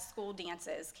had school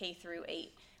dances, K through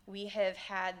 8. We have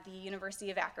had the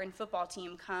University of Akron football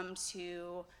team come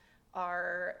to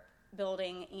our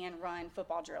building and run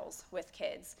football drills with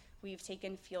kids. We've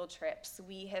taken field trips.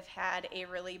 We have had a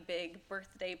really big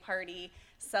birthday party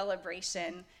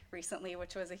celebration recently,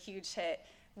 which was a huge hit.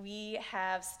 We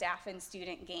have staff and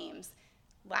student games.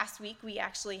 Last week, we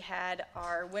actually had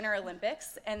our Winter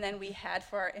Olympics, and then we had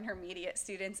for our intermediate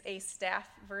students a staff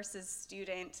versus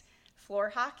student floor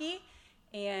hockey,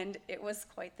 and it was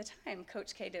quite the time.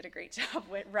 Coach K did a great job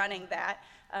with running that.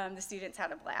 The students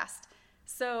had a blast.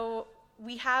 So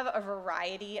we have a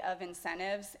variety of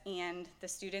incentives, and the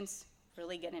students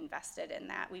really get invested in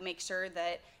that. We make sure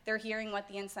that they're hearing what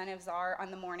the incentives are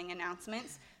on the morning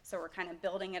announcements, so we're kind of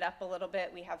building it up a little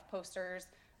bit. We have posters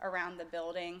around the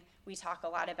building. We talk a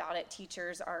lot about it.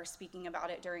 Teachers are speaking about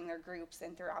it during their groups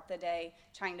and throughout the day,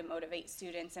 trying to motivate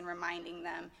students and reminding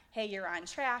them, hey, you're on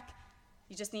track.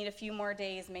 You just need a few more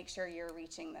days. Make sure you're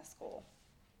reaching this goal.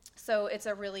 So it's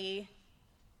a really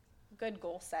good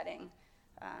goal setting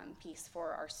piece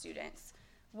for our students.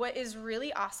 What is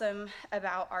really awesome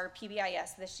about our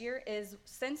PBIS this year is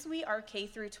since we are K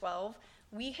through 12,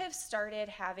 we have started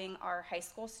having our high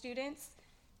school students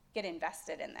get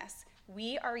invested in this.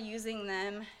 We are using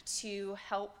them to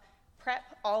help prep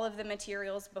all of the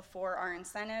materials before our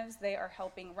incentives. They are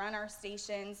helping run our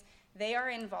stations. They are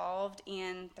involved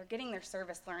and they're getting their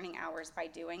service learning hours by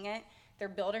doing it. They're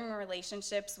building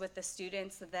relationships with the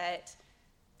students that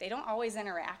they don't always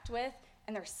interact with,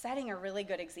 and they're setting a really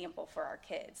good example for our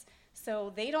kids.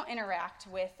 So they don't interact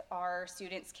with our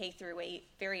students K through 8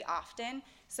 very often.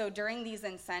 So during these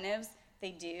incentives,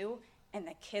 they do, and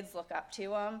the kids look up to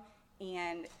them.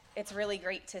 And it's really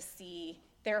great to see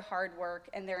their hard work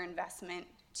and their investment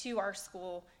to our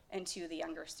school and to the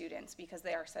younger students because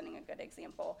they are setting a good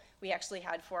example. We actually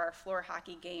had for our floor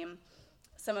hockey game,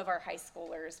 some of our high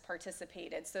schoolers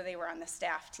participated, so they were on the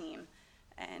staff team.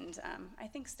 And I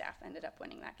think staff ended up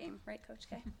winning that game, right, Coach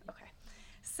K? Okay.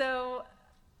 So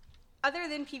other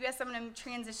than PBS, I'm going to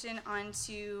transition on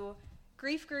to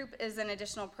Grief Group is an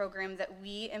additional program that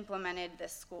we implemented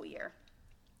this school year.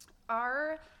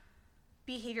 Our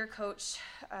behavior coach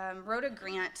wrote a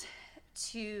grant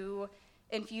to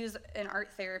infuse an art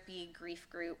therapy grief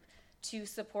group to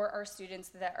support our students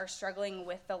that are struggling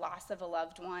with the loss of a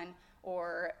loved one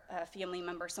or a family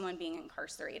member, someone being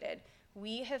incarcerated.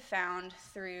 We have found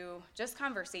through just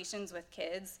conversations with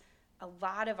kids, a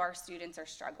lot of our students are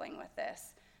struggling with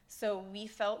this. So we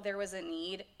felt there was a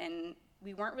need, and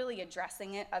we weren't really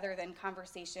addressing it other than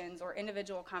conversations or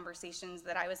individual conversations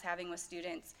that I was having with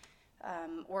students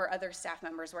or other staff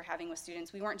members were having with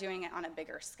students. We weren't doing it on a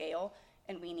bigger scale,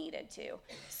 and we needed to.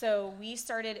 So we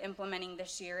started implementing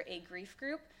this year a grief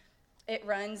group. It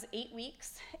runs 8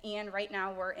 weeks, and right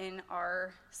now we're in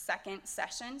our second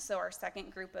session, so our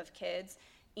second group of kids,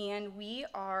 and we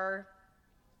are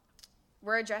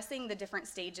we're addressing the different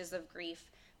stages of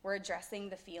grief. We're addressing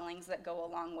the feelings that go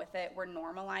along with it. We're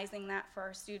normalizing that for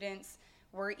our students.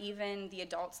 We're even the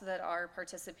adults that are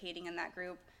participating in that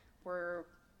group, we're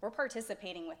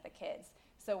participating with the kids.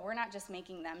 So we're not just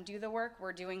making them do the work,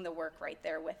 we're doing the work right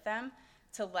there with them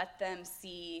to let them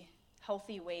see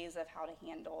healthy ways of how to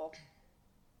handle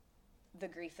the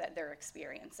grief that they're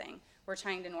experiencing. We're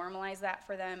trying to normalize that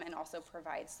for them and also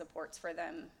provide supports for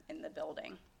them in the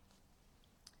building.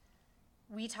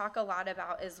 We talk a lot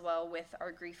about as well with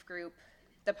our grief group,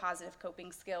 the positive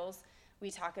coping skills.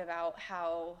 We talk about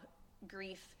how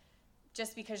grief,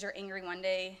 just because you're angry one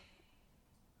day,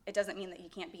 it doesn't mean that you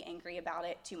can't be angry about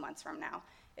it 2 months from now.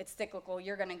 It's cyclical.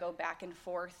 You're going to go back and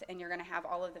forth, and you're going to have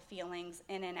all of the feelings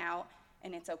in and out,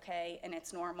 and it's okay, and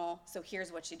it's normal. So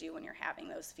here's what you do when you're having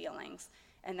those feelings.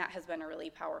 And that has been a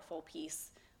really powerful piece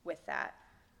with that.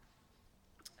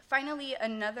 Finally,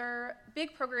 another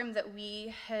big program that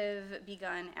we have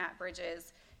begun at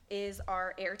Bridges is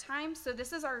our Airtime. So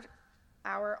this is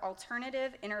our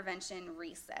alternative intervention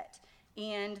reset.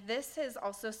 And this is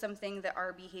also something that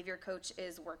our behavior coach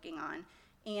is working on.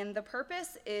 And the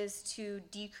purpose is to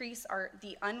decrease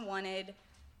the unwanted,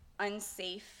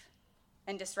 unsafe,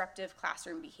 and disruptive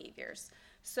classroom behaviors.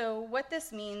 So what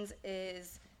this means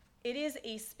is it is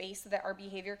a space that our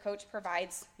behavior coach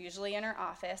provides, usually in our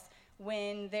office,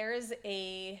 when there's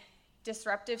a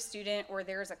disruptive student or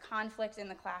there's a conflict in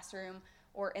the classroom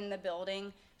or in the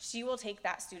building. She will take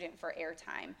that student for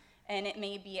airtime. And it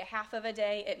may be a half of a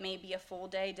day, it may be a full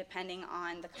day, depending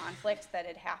on the conflict that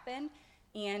had happened.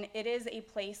 And it is a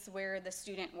place where the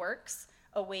student works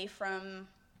away from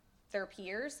their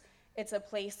peers. It's a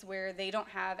place where they don't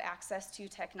have access to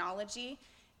technology.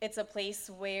 It's a place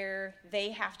where they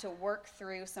have to work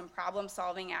through some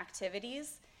problem-solving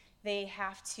activities. They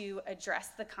have to address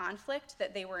the conflict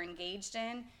that they were engaged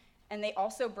in, and they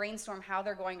also brainstorm how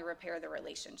they're going to repair the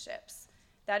relationships.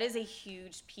 That is a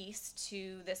huge piece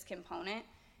to this component,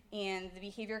 and the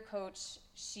behavior coach,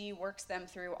 she works them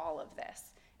through all of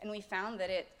this. And we found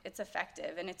that it's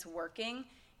effective and it's working,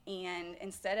 and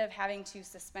instead of having to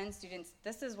suspend students,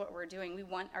 this is what we're doing. We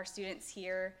want our students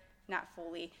here, not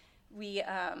fully. We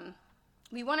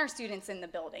want our students in the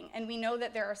building, and we know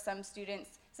that there are some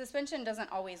students, suspension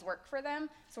doesn't always work for them,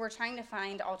 so we're trying to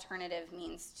find alternative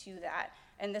means to that.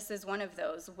 And this is one of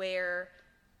those where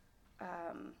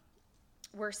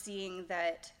we're seeing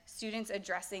that students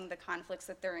addressing the conflicts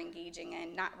that they're engaging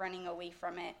in, not running away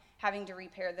from it, having to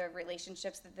repair the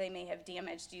relationships that they may have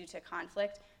damaged due to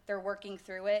conflict, they're working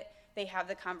through it, they have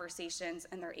the conversations,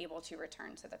 and they're able to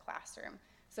return to the classroom.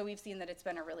 So we've seen that it's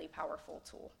been a really powerful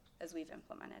tool as we've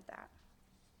implemented that.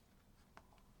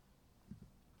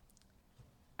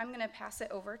 I'm going to pass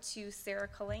it over to Sarah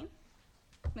Collane,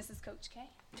 Mrs. Coach K.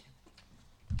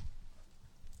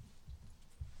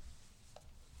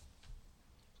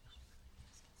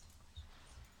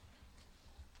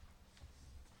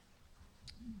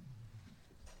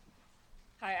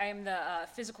 Hi, I am the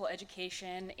physical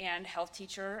education and health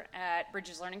teacher at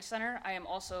Bridges Learning Center. I am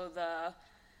also the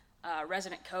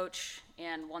resident coach,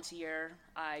 and once a year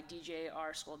I DJ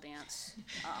our school dance,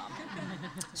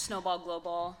 Snowball Glow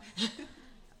Ball.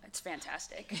 It's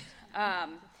fantastic.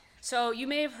 So you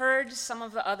may have heard some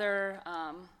of the other,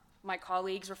 my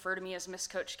colleagues refer to me as Miss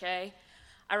Coach K.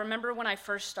 I remember when I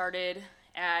first started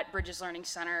at Bridges Learning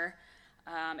Center,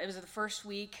 it was the first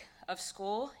week of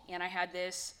school, and I had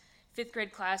this 5th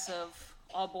grade class of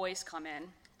all boys come in.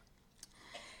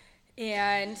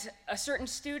 And a certain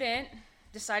student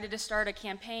decided to start a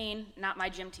campaign, not my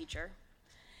gym teacher.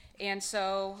 And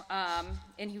so,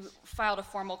 and he filed a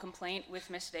formal complaint with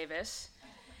Miss Davis.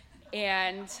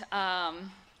 And,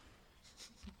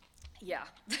 yeah.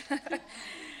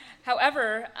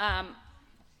 However,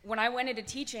 when I went into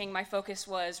teaching, my focus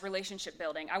was relationship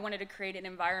building. I wanted to create an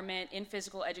environment in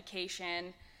physical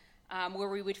education where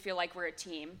we would feel like we're a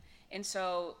team. And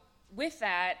so with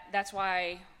that, that's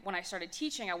why when I started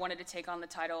teaching, I wanted to take on the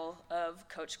title of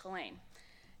Coach Collane.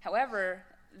 However,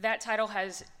 that title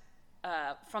has,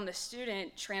 from the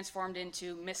student, transformed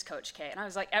into Miss Coach K. And I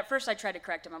was like, at first I tried to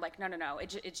correct him. I'm like, no,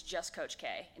 it's just Coach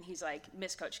K. And he's like,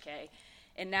 Miss Coach K.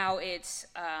 And now it's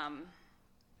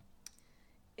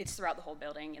throughout the whole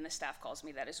building, and the staff calls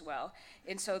me that as well.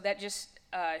 And so that just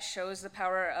shows the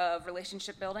power of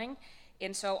relationship building.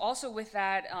 And so also with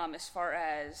that, as far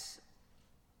as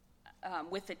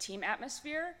with the team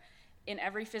atmosphere, in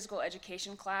every physical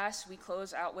education class, we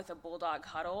close out with a bulldog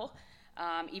huddle.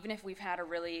 Even if we've had a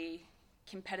really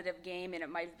competitive game and it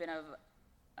might have been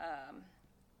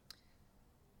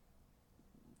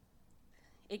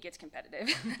it gets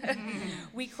competitive.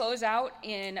 We close out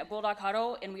in a Bulldog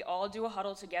huddle, and we all do a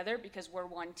huddle together because we're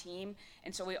one team,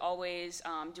 and so we always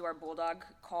do our Bulldog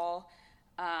call.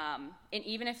 And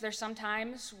even if there's some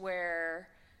times where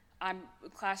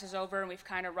class is over and we've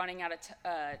kind of running out of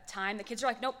time, the kids are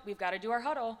like, nope, we've got to do our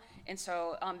huddle. And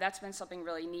so that's been something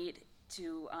really neat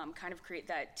to kind of create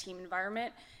that team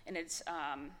environment, and it's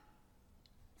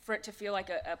for it to feel like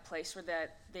a place where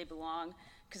that they belong,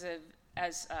 because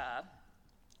as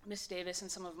Ms. Davis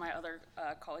and some of my other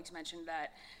colleagues mentioned,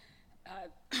 that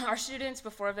our students,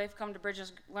 before they've come to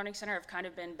Bridges Learning Center, have kind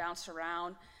of been bounced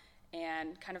around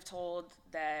and kind of told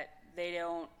that they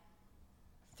don't,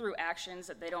 through actions,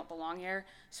 that they don't belong here.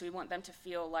 So we want them to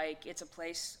feel like it's a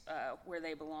place where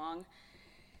they belong.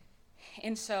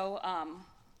 And so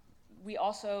we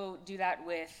also do that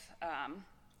with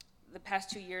the past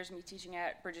 2 years, me teaching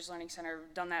at Bridges Learning Center,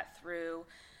 we've done that through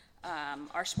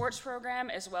our sports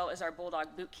program as well as our Bulldog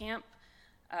Boot Camp.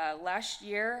 Last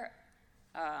year,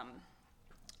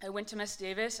 I went to Miss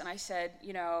Davis and I said,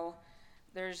 you know,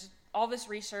 there's all this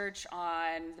research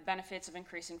on the benefits of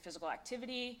increasing physical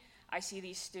activity. I see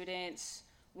these students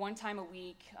one time a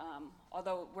week,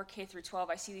 although we're K through 12,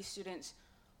 I see these students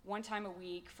one time a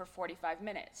week for 45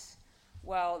 minutes.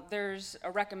 Well, there's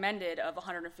a recommended of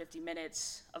 150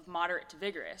 minutes of moderate to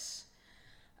vigorous.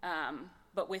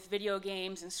 But with video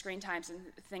games and screen times and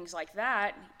things like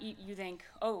that, you think,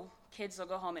 oh, kids will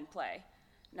go home and play.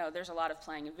 No, there's a lot of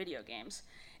playing in video games.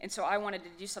 And so I wanted to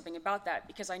do something about that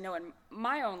because I know in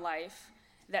my own life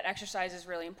that exercise is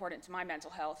really important to my mental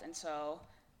health, and so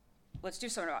let's do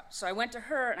something about it. So I went to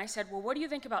her and I said, well, what do you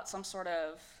think about some sort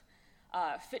of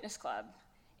fitness club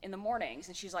in the mornings?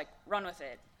 And she's like, run with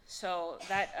it. So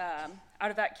that out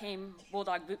of that came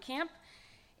Bulldog Boot Camp.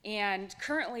 And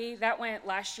currently, that went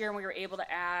last year, and we were able to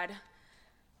add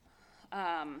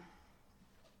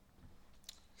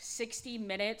 60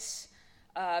 minutes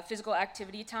physical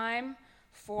activity time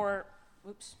for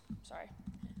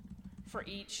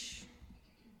each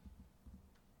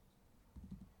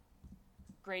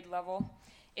grade level.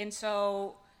 And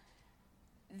so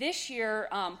this year,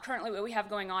 currently what we have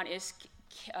going on is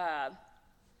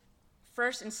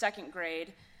first and second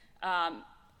grade.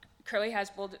 Curly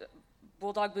has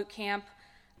Bulldog Boot Camp.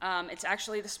 It's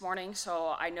actually this morning,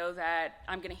 so I know that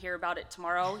I'm going to hear about it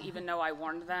tomorrow, even though I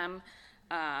warned them,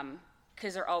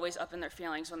 because they're always up in their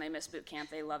feelings when they miss boot camp.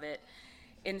 They love it.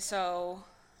 And so,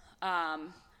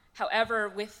 however,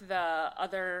 with the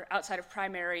other, outside of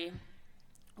primary,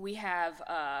 we have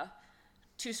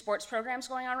 2 sports programs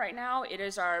going on right now. It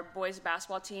is our boys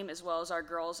basketball team as well as our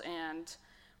girls and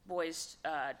boys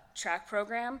track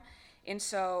program. And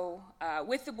so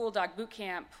with the Bulldog Boot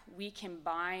Camp, we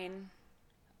combine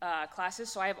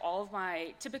classes. So I have all of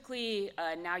my, typically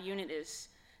now unit is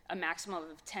a maximum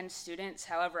of 10 students.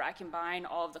 However, I combine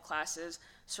all of the classes.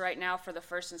 So right now for the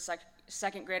first and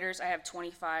second graders, I have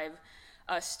 25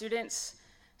 students.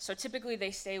 So typically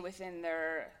they stay within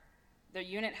their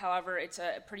unit. However, it's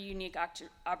a pretty unique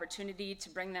opportunity to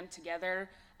bring them together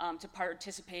to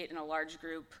participate in a large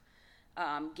group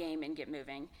game and get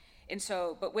moving. And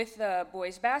so, but with the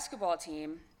boys basketball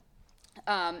team,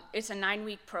 it's a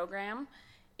 9-week program,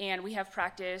 and we have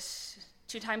practice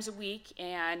 2 times a week,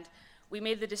 and we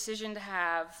made the decision to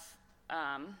have,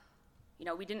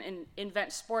 we didn't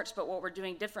invent sports, but what we're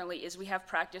doing differently is we have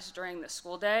practice during the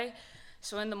school day.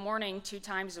 So in the morning, 2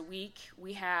 times a week,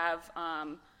 we have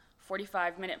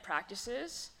 45-minute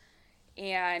practices,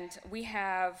 and we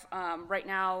have, right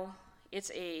now,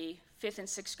 it's a 5th and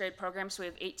 6th grade program, so we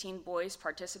have 18 boys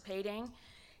participating.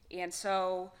 And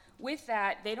so with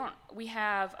that, we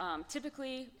have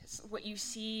typically what you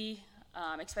see,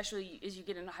 especially as you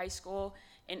get into high school,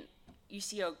 and you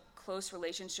see a close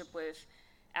relationship with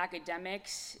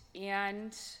academics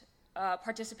and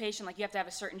participation, like you have to have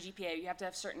a certain GPA, you have to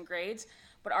have certain grades,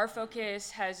 but our focus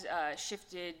has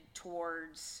shifted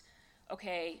towards,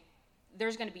 okay,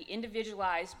 there's gonna be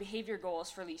individualized behavior goals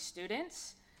for these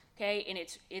students, okay, and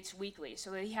it's weekly.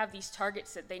 So they have these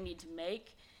targets that they need to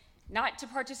make, not to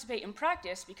participate in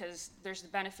practice, because there's the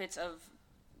benefits of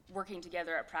working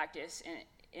together at practice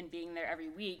and being there every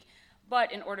week,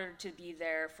 but in order to be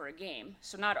there for a game.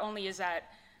 So not only is that,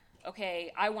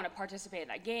 okay, I want to participate in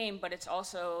that game, but it's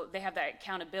also, they have that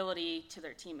accountability to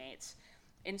their teammates.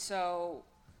 And so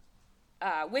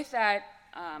with that,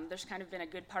 there's kind of been a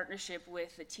good partnership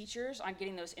with the teachers on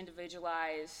getting those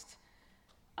individualized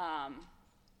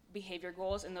behavior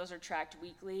goals, and those are tracked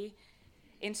weekly.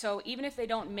 And so even if they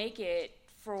don't make it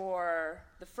for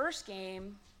the first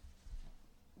game,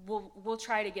 we'll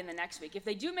try it again the next week. If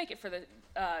they do make it for the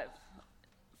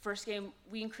first game,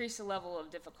 we increase the level of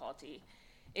difficulty.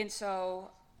 And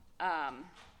so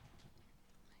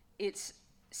It's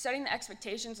setting the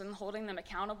expectations and holding them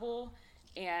accountable,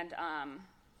 and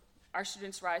our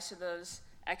students rise to those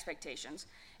expectations.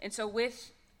 And so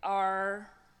with our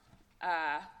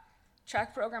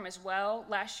track program as well,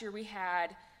 last year we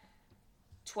had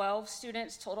 12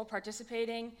 students total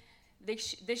participating.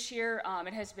 This year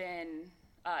it has been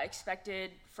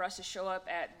expected for us to show up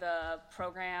at the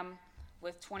program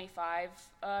with 25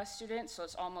 students, so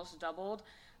it's almost doubled.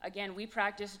 Again, we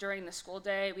practice during the school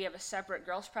day. We have a separate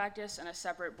girls practice and a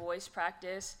separate boys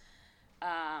practice.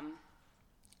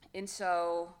 And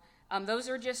so those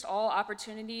are just all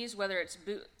opportunities, whether it's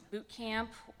boot camp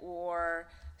or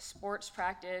sports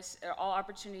practice, are all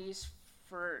opportunities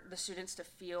for the students to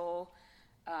feel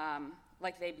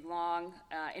like they belong,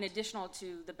 in addition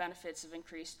to the benefits of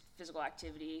increased physical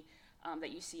activity that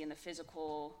you see in the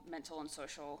physical, mental, and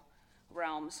social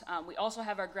realms. We also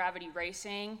have our gravity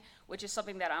racing, which is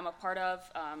something that I'm a part of,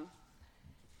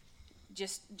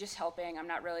 just helping.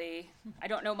 I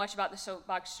don't know much about the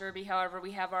soapbox derby. However,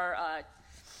 we have our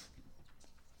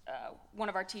one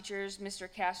of our teachers, Mr.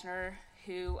 Kastner,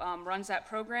 who runs that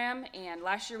program, and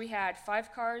last year we had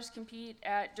 5 cars compete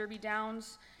at Derby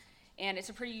Downs, and it's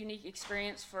a pretty unique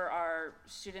experience for our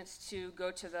students to go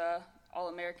to the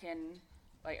All-American,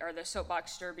 or the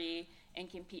soapbox derby, and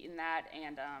compete in that,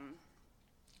 and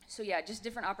so yeah, just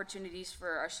different opportunities for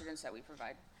our students that we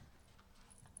provide.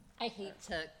 I hate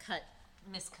to cut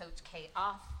Miss Coach K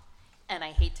off, and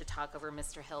I hate to talk over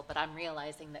Mr. Hill, but I'm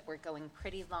realizing that we're going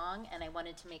pretty long, and I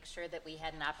wanted to make sure that we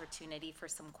had an opportunity for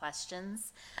some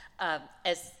questions.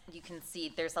 As you can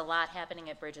see, there's a lot happening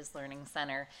at Bridges Learning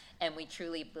Center, and we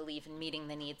truly believe in meeting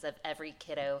the needs of every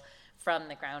kiddo from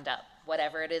the ground up,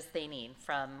 whatever it is they need,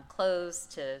 from clothes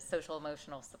to social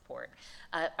emotional support.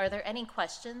 Are there any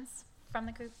questions from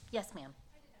the group? Yes, ma'am.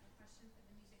 I did have a question for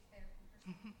the music therapy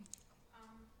person.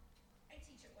 I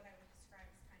teach at what I would describe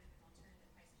as kind of an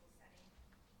alternative high school setting.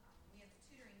 We have a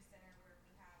tutoring center where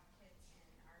we have kids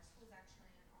in our school's actually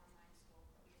an online school,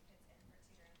 but we have kids in for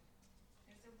tutoring.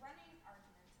 There's a running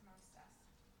argument amongst us.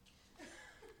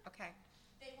 Okay.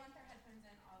 They want their headphones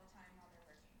in all the time while they're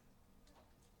working.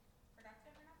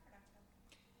 Productive or not productive?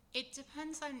 It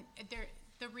depends on,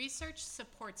 the research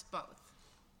supports both.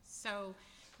 So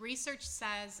research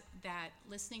says that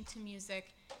listening to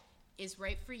music is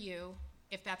right for you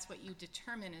if that's what you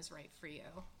determine is right for you.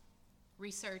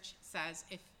 Research says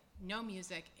if no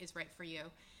music is right for you,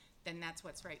 then that's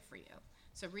what's right for you.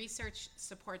 So research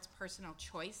supports personal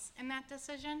choice in that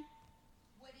decision.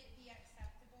 Would it be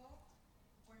acceptable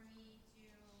for me to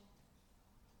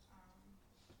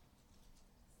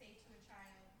say to a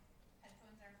child,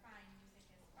 headphones are fine, music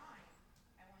is fine,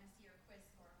 I want to see your quiz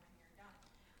score when you're done?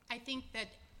 I think that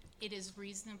it is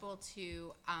reasonable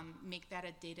to make that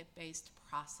a data-based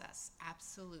process,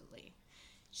 absolutely.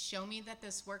 Show me that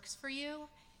this works for you,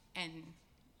 and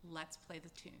let's play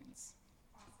the tunes.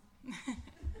 Awesome.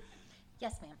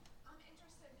 Yes, ma'am. I'm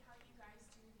interested in how you guys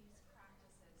do these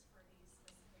practices for these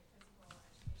specific physical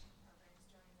education programs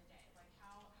during the day. Like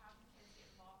how do kids get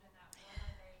involved in that? What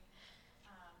are they,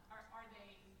 are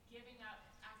they giving up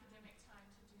academic time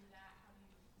to do that? How do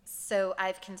you? So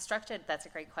that's a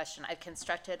great question. I've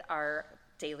constructed our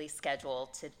daily schedule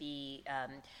to be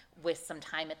with some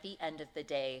time at the end of the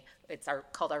day. It's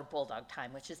called our Bulldog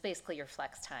time, which is basically your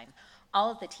flex time. All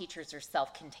of the teachers are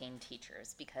self-contained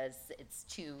teachers because it's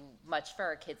too much for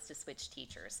our kids to switch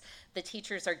teachers. The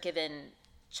teachers are given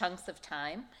chunks of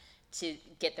time to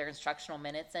get their instructional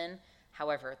minutes in.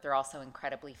 However, they're also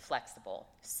incredibly flexible.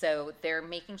 So they're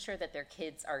making sure that their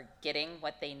kids are getting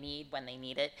what they need when they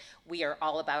need it. We are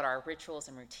all about our rituals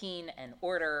and routine and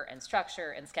order and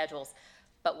structure and schedules,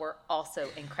 but we're also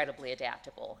incredibly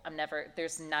adaptable.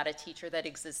 There's not a teacher that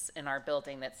exists in our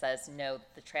building that says, no,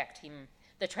 the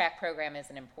track program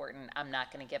isn't important, I'm not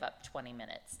gonna give up 20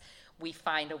 minutes. We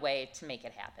find a way to make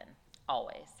it happen,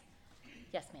 always.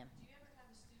 Yes, ma'am. Do you ever have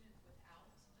a student without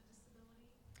a disability?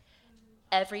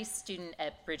 Every student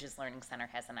at Bridges Learning Center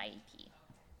has an IEP. I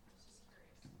was just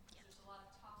curious. There's a lot of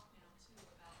talk now too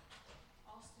about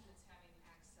all students having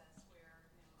access where,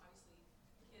 obviously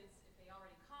kids, if they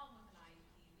already come with an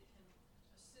IEP, we can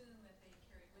assume that they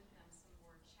carry with them some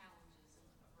more challenges in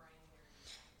a variety of areas,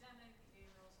 academic,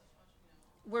 behavioral, social,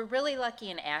 We're really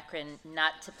lucky in Akron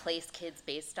not to place kids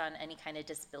based on any kind of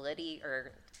disability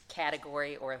or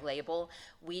category or label.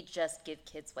 We just give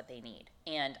kids what they need.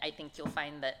 And I think you'll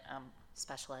find that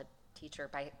special ed teacher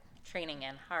by training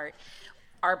and heart,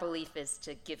 our belief is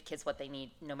to give kids what they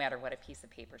need no matter what a piece of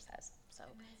paper says. So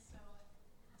And then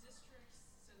districts,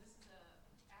 so this is a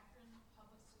Akron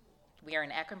Public School. we are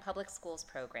an Akron Public Schools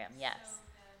program, yes. So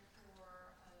then for,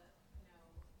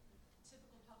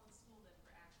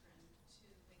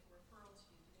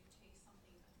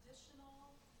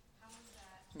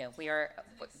 No, we are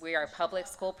a public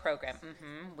school program.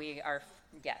 We are,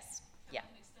 yes, yeah. An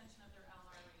extension of their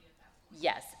LRE at that point.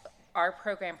 Yes, our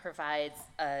program provides,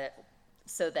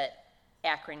 so that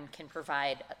Akron can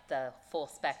provide the full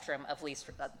spectrum of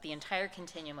the entire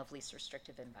continuum of least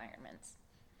restrictive environments.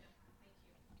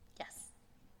 Yes.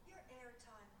 Your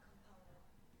airtime component.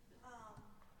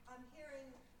 I'm hearing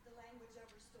the language of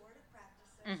restorative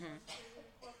practices. I'm sure you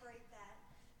incorporate that.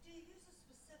 Do you use a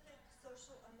specific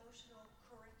social emotional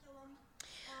curriculum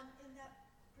in that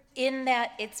particular? In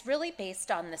that, it's really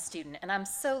based on the student, and I'm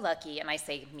so lucky, and I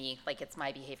say me like it's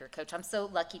my behavior coach, I'm so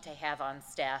lucky to have on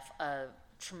staff a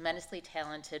tremendously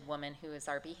talented woman who is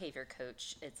our behavior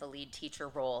coach. It's a lead teacher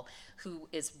role, who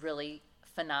is really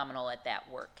phenomenal at that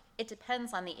work. It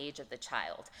depends on the age of the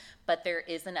child, but there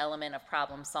is an element of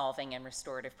problem solving and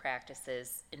restorative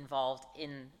practices involved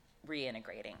in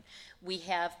reintegrating. We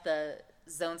have the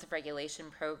zones of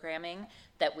regulation programming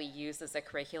that we use as a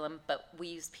curriculum, but we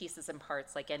use pieces and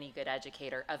parts like any good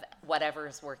educator of whatever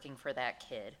is working for that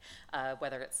kid,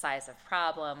 whether it's size of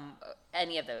problem,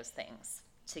 any of those things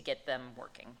to get them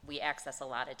working. We access a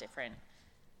lot of different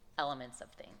elements of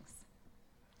things.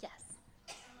 Yes.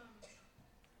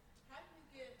 How do you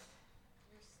get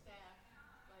your staff,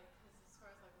 like, 'cause as far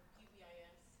as like with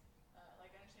PBIS,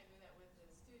 like I understand doing that with the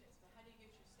students, but how do you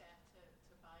get your staff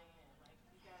to buy in? Like,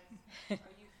 you guys,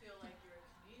 or you feel like you're a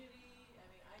community? I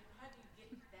mean, how do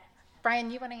you get that? Brian,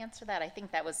 you want to answer that? I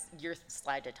think that was your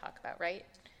slide to talk about, right?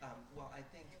 Well, I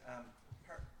think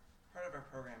part of our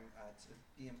program to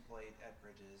be employed at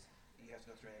Bridges, you have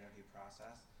to go through an interview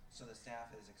process. So the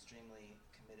staff is extremely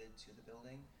committed to the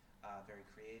building, very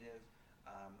creative,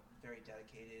 very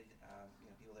dedicated.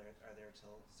 People there are there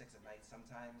till 6 at night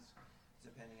sometimes,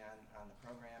 depending on the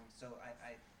program. So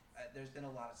I there's been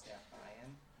a lot of staff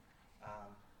buy-in,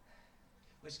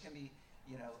 which can be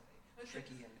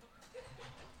tricky. And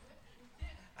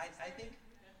I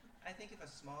think if a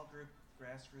small group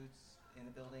grassroots in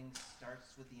the building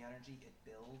starts with the energy, it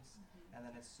builds, and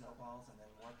then it snowballs, and then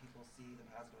more people see the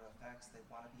positive effects. They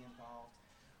want to be involved,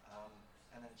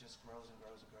 and then it just grows and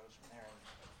grows and grows from there.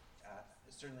 And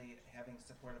certainly, having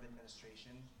supportive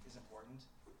administration is important.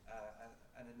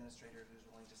 An administrator who's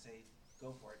willing to say,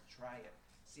 "Go for it, try it,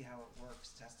 see how it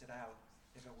works, test it out.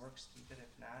 If it works, keep it.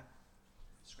 If not,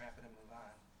 scrap it and move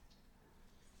on."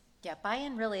 Yeah,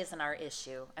 buy-in really isn't our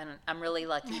issue, and I'm really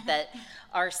lucky that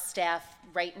our staff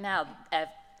right now,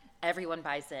 everyone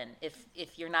buys in.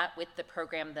 If you're not with the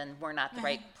program, then we're not the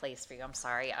right place for you. I'm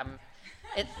sorry.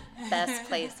 It's the best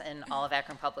place in all of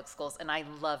Akron Public Schools, and I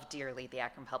love dearly the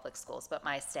Akron Public Schools, but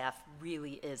my staff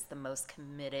really is the most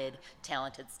committed,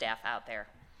 talented staff out there.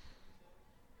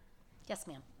 Yes,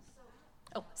 ma'am.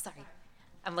 Oh, sorry.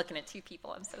 I'm looking at two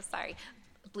people. I'm so sorry.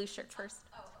 Blue shirt first.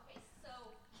 Oh, okay. So,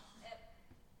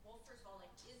 well, first of all,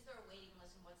 like, is there a waiting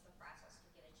list and what's the process to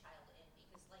get a child in?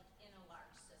 Because, like, in a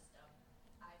large system,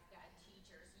 I've got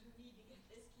teachers, you need to get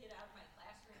this kid out of my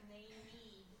classroom. They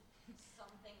need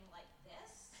something like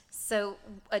this. So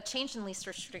a change in least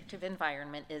restrictive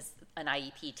environment is an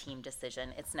IEP team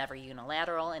decision. It's never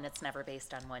unilateral, and it's never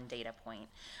based on one data point.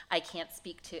 I can't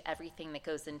speak to everything that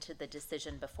goes into the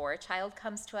decision before a child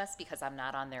comes to us because I'm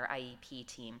not on their IEP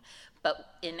team.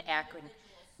 But in Akron,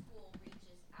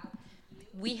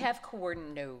 we have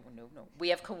we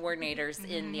have coordinators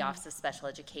in the Office of Special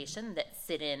Education that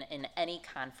sit in any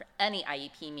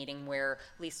IEP meeting where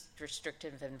least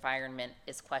restrictive environment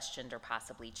is questioned or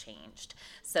possibly changed.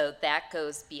 So that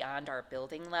goes beyond our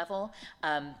building level.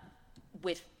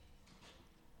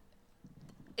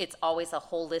 It's always a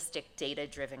holistic,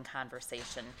 data-driven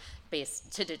conversation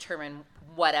based to determine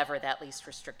whatever that least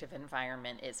restrictive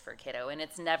environment is for kiddo, and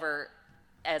it's never,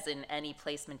 as in any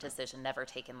placement decision, never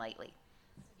taken lightly.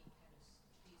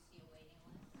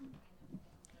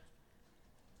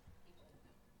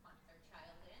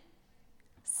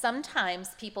 Sometimes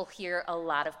people hear a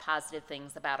lot of positive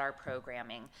things about our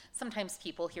programming. Sometimes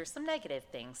people hear some negative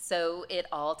things. So it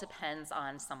all depends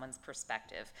on someone's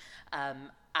perspective.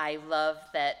 I love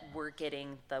that we're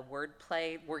getting the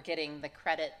wordplay. We're getting the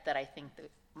credit that I think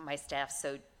that my staff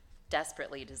so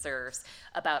desperately deserves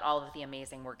about all of the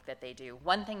amazing work that they do.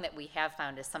 One thing that we have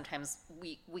found is sometimes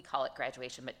we call it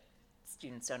graduation, but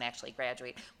students don't actually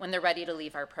graduate. When they're ready to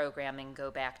leave our program and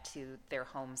go back to their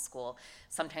home school,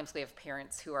 sometimes we have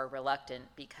parents who are reluctant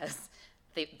because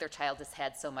their child has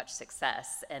had so much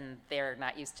success and they're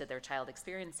not used to their child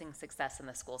experiencing success in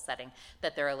the school setting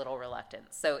that they're a little reluctant.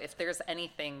 So if there's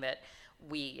anything that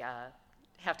we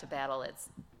have to battle, it's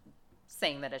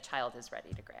saying that a child is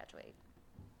ready to graduate.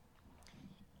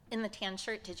 In the tan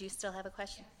shirt, did you still have a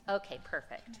question? Okay,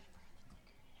 perfect.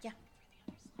 Yeah.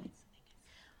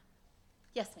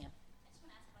 Yes, ma'am. I just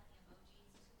want to ask about the emojis.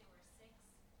 You said there were 6.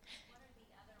 What are the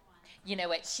other ones? You know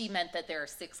what? She meant that there are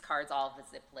 6 cards, all of a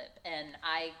zip lip. And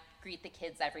I greet the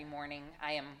kids every morning.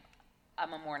 I'm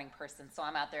a morning person, so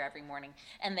I'm out there every morning.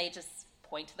 And they just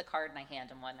point to the card and I hand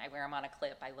them one. I wear them on a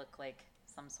clip. I look like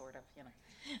some sort of,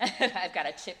 I've got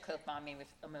a chip clip on me with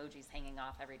emojis hanging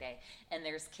off every day. And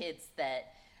there's kids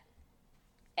that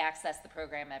access the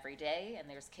program every day, and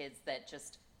there's kids that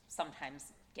just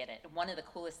sometimes get it. One of the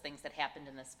coolest things that happened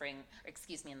in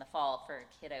the fall for a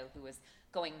kiddo who was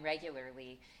going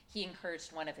regularly, he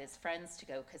encouraged one of his friends to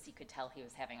go because he could tell he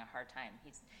was having a hard time.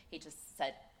 He just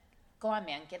said, "Go on,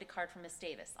 man, get a card from Miss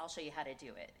Davis. I'll show you how to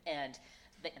do it." And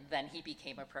then he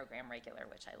became a program regular,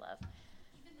 which I love.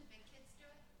 Even the big kids do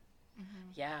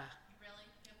it? Yeah. Really?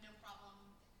 You have no problem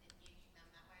engaging them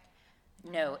that way?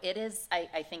 No, it is,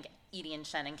 I think Edie and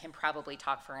Shannon can probably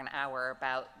talk for an hour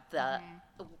about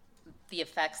the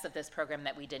effects of this program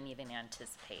that we didn't even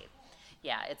anticipate.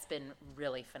 Yeah, it's been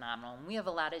really phenomenal. And we have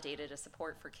a lot of data to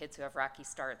support for kids who have rocky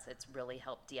starts. It's really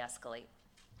helped de-escalate.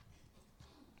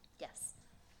 Yes.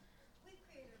 We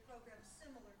created a program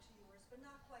similar to yours, but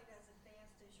not quite as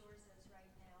advanced as yours is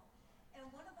right now. And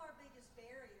one of our biggest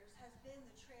barriers has been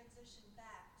the transition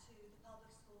back to the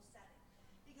public school setting.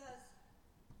 Because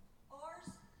ours,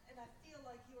 and I feel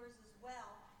like yours as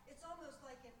well, it's almost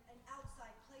like an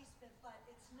outside placement, but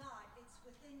it's not. It's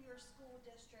within your school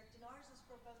district, and ours is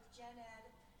for both gen ed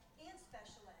and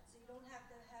special ed, so you don't have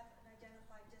to have an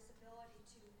identified disability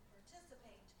to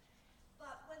participate.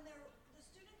 But when the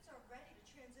students are ready to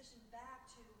transition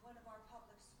back to one of our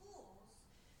public schools,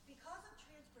 because of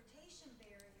transportation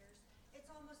barriers, it's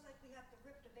almost like we have to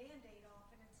rip the Band-Aid off,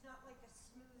 and it's not like a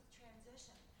smooth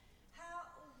transition.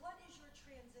 What is your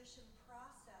transition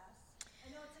process? I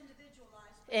know it's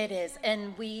individualized. but It is,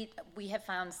 in and we have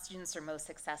found students are most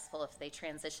successful if they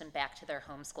transition back to their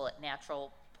home school at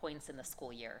natural points in the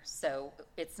school year. So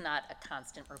it's not a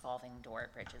constant revolving door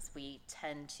at Bridges. We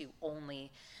tend to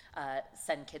only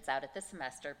send kids out at the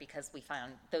semester because we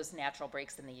found those natural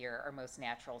breaks in the year are most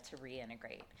natural to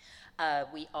reintegrate.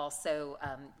 We also,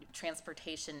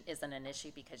 transportation isn't an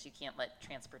issue because you can't let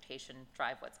transportation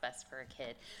drive what's best for a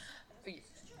kid.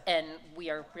 And we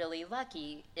are really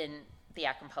lucky in the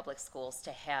Akron Public Schools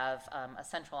to have a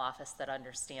central office that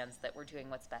understands that we're doing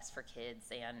what's best for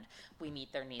kids and we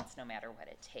meet their needs no matter what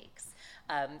it takes.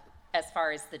 As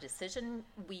far as the decision,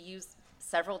 we use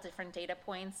several different data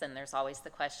points, and there's always the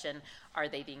question, are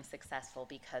they being successful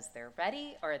because they're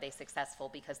ready, or are they successful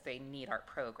because they need our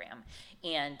program?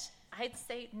 And I'd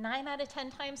say 9 out of 10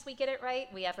 times we get it right.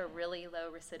 We have a really low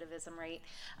recidivism rate,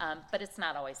 but it's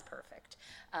not always perfect.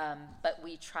 But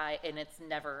we try, and it's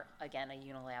never, again, a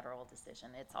unilateral decision.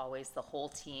 It's always the whole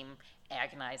team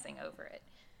agonizing over it.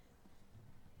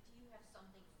 Do you have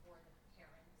something for the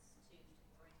parents to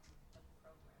bring the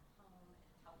program home and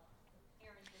help the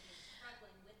parent that is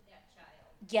struggling with that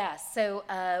child? Yeah, so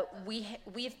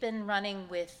we've been running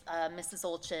with Mrs.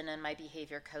 Olchin and my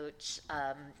behavior coach.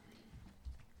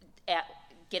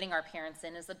 Getting our parents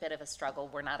in is a bit of a struggle.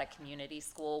 We're not a community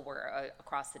school. We're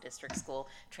across the district school.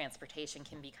 Transportation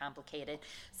can be complicated.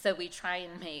 So we try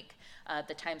and make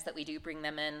the times that we do bring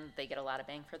them in, they get a lot of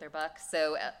bang for their buck.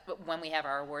 So when we have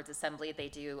our awards assembly, they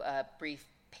do a brief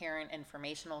parent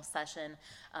informational session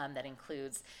that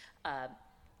includes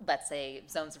let's say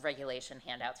zones of regulation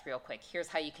handouts real quick. Here's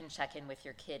how you can check in with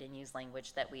your kid and use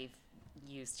language that we've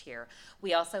used here.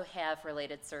 We also have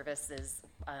related services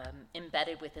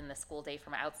embedded within the school day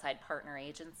from outside partner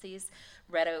agencies.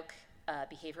 Red Oak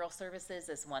Behavioral Services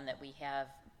is one that we have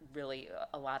really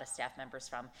a lot of staff members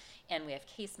from, and we have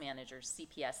case managers,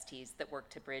 CPSTs, that work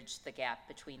to bridge the gap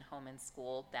between home and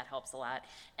school. That helps a lot,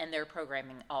 and their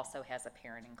programming also has a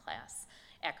parenting class.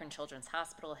 Akron Children's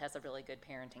Hospital has a really good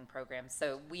parenting program,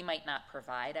 so we might not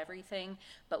provide everything,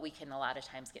 but we can a lot of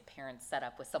times get parents set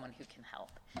up with someone who can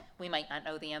help. We might not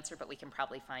know the answer, but we can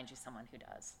probably find you someone who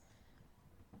does.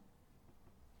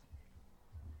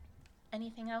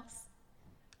 Anything else?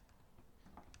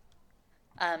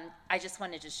 I just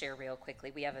wanted to share real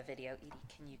quickly. We have a video. Edie,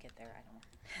 can you get there? I don't know.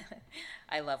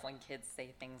 I love when kids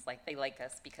say things like they like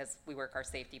us because we work our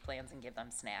safety plans and give them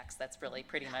snacks. That's really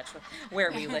pretty much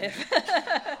where we live.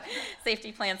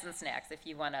 Safety plans and snacks, if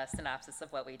you want a synopsis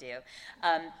of what we do.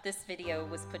 This video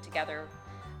was put together,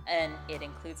 and it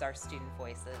includes our student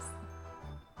voices.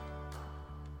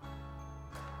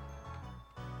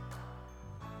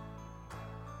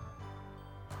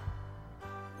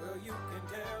 Well, you can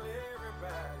tell everybody.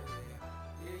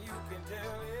 Yeah, you can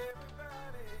tell everybody.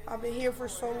 I've been here for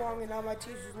so long and now my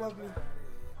teachers love me.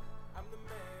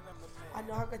 I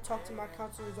know I can talk to my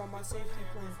counselors on my safety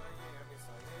plan.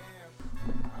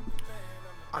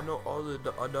 I know all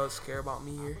the adults care about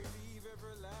me here.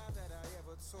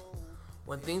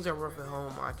 When things are rough at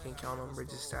home, I can count on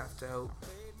Bridges staff to help.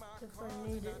 If I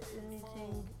needed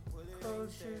anything,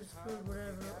 clothes, shoes, food,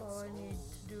 whatever, all I need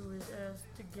to do is ask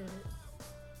to get it.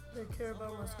 They care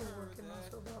about my schoolwork and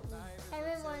also about me.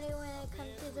 Every morning when I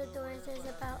come through the doors, there's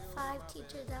about 5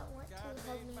 teachers that want to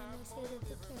hug me and they say that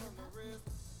they care about me.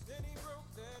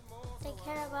 They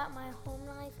care about my home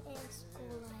life and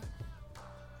school life.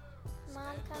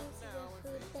 Mom comes to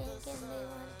the food bank and they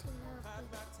want to know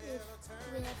if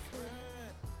we have food.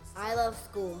 I love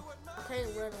school. I can't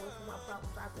run away from my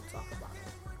problems. I can talk about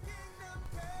it.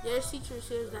 There's teachers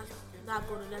here that's not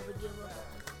going to never give up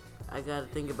on me. I gotta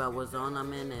think about what zone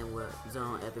I'm in and what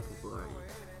zone other people are in.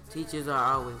 Teachers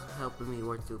are always helping me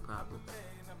work through problems.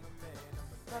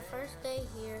 My first day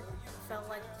here felt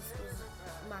like this was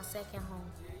my second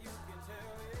home.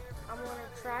 I'm on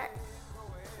a track,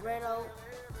 Red Oak,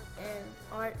 and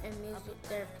art and music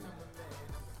therapy.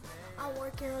 I'm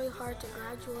working really hard to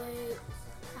graduate.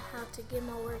 I have to get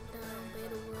my work done, obey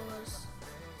the rules.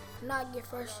 Not get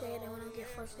frustrated. When I get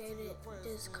frustrated,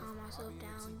 just calm myself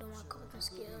down, do my coping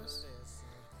skills.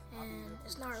 And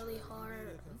it's not really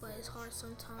hard, but it's hard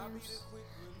sometimes.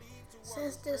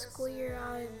 Since this school year,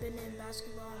 I've been in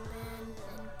basketball and band,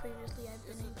 and previously I've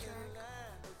been in track.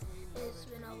 It's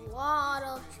been a lot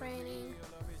of training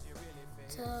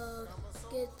to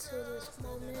get to this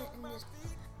moment and this.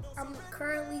 I'm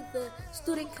currently the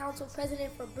student council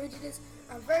president for Bridges.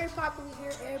 I'm very popular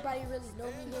here. Everybody really know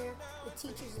me here. The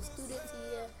teachers and students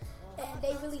here, and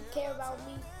they really care about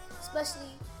me,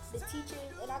 especially the teachers.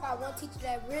 And I got one teacher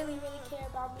that really care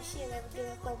about me. She ain't never give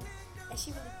up on me, and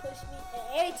she really pushed me. And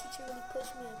every teacher really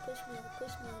pushed me and pushed me and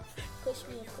pushed me and pushed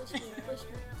me and pushed me and pushed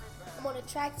me. I'm on the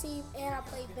track team and I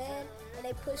play band, and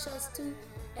they push us too.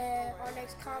 And our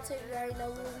next concert, you already know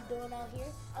what we're doing out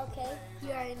here. Okay,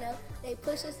 you already know. They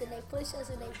push us and they push us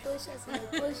and they push us and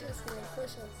they push us and they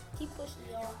push us. Keep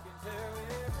pushing, y'all.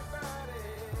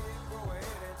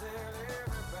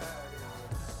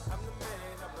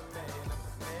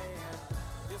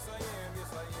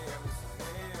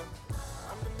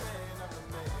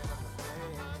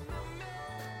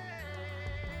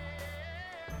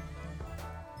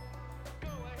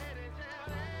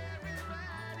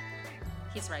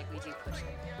 He's right, we do push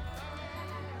it.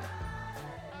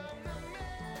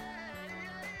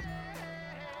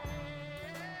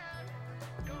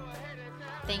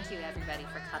 Thank you, everybody,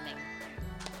 for coming.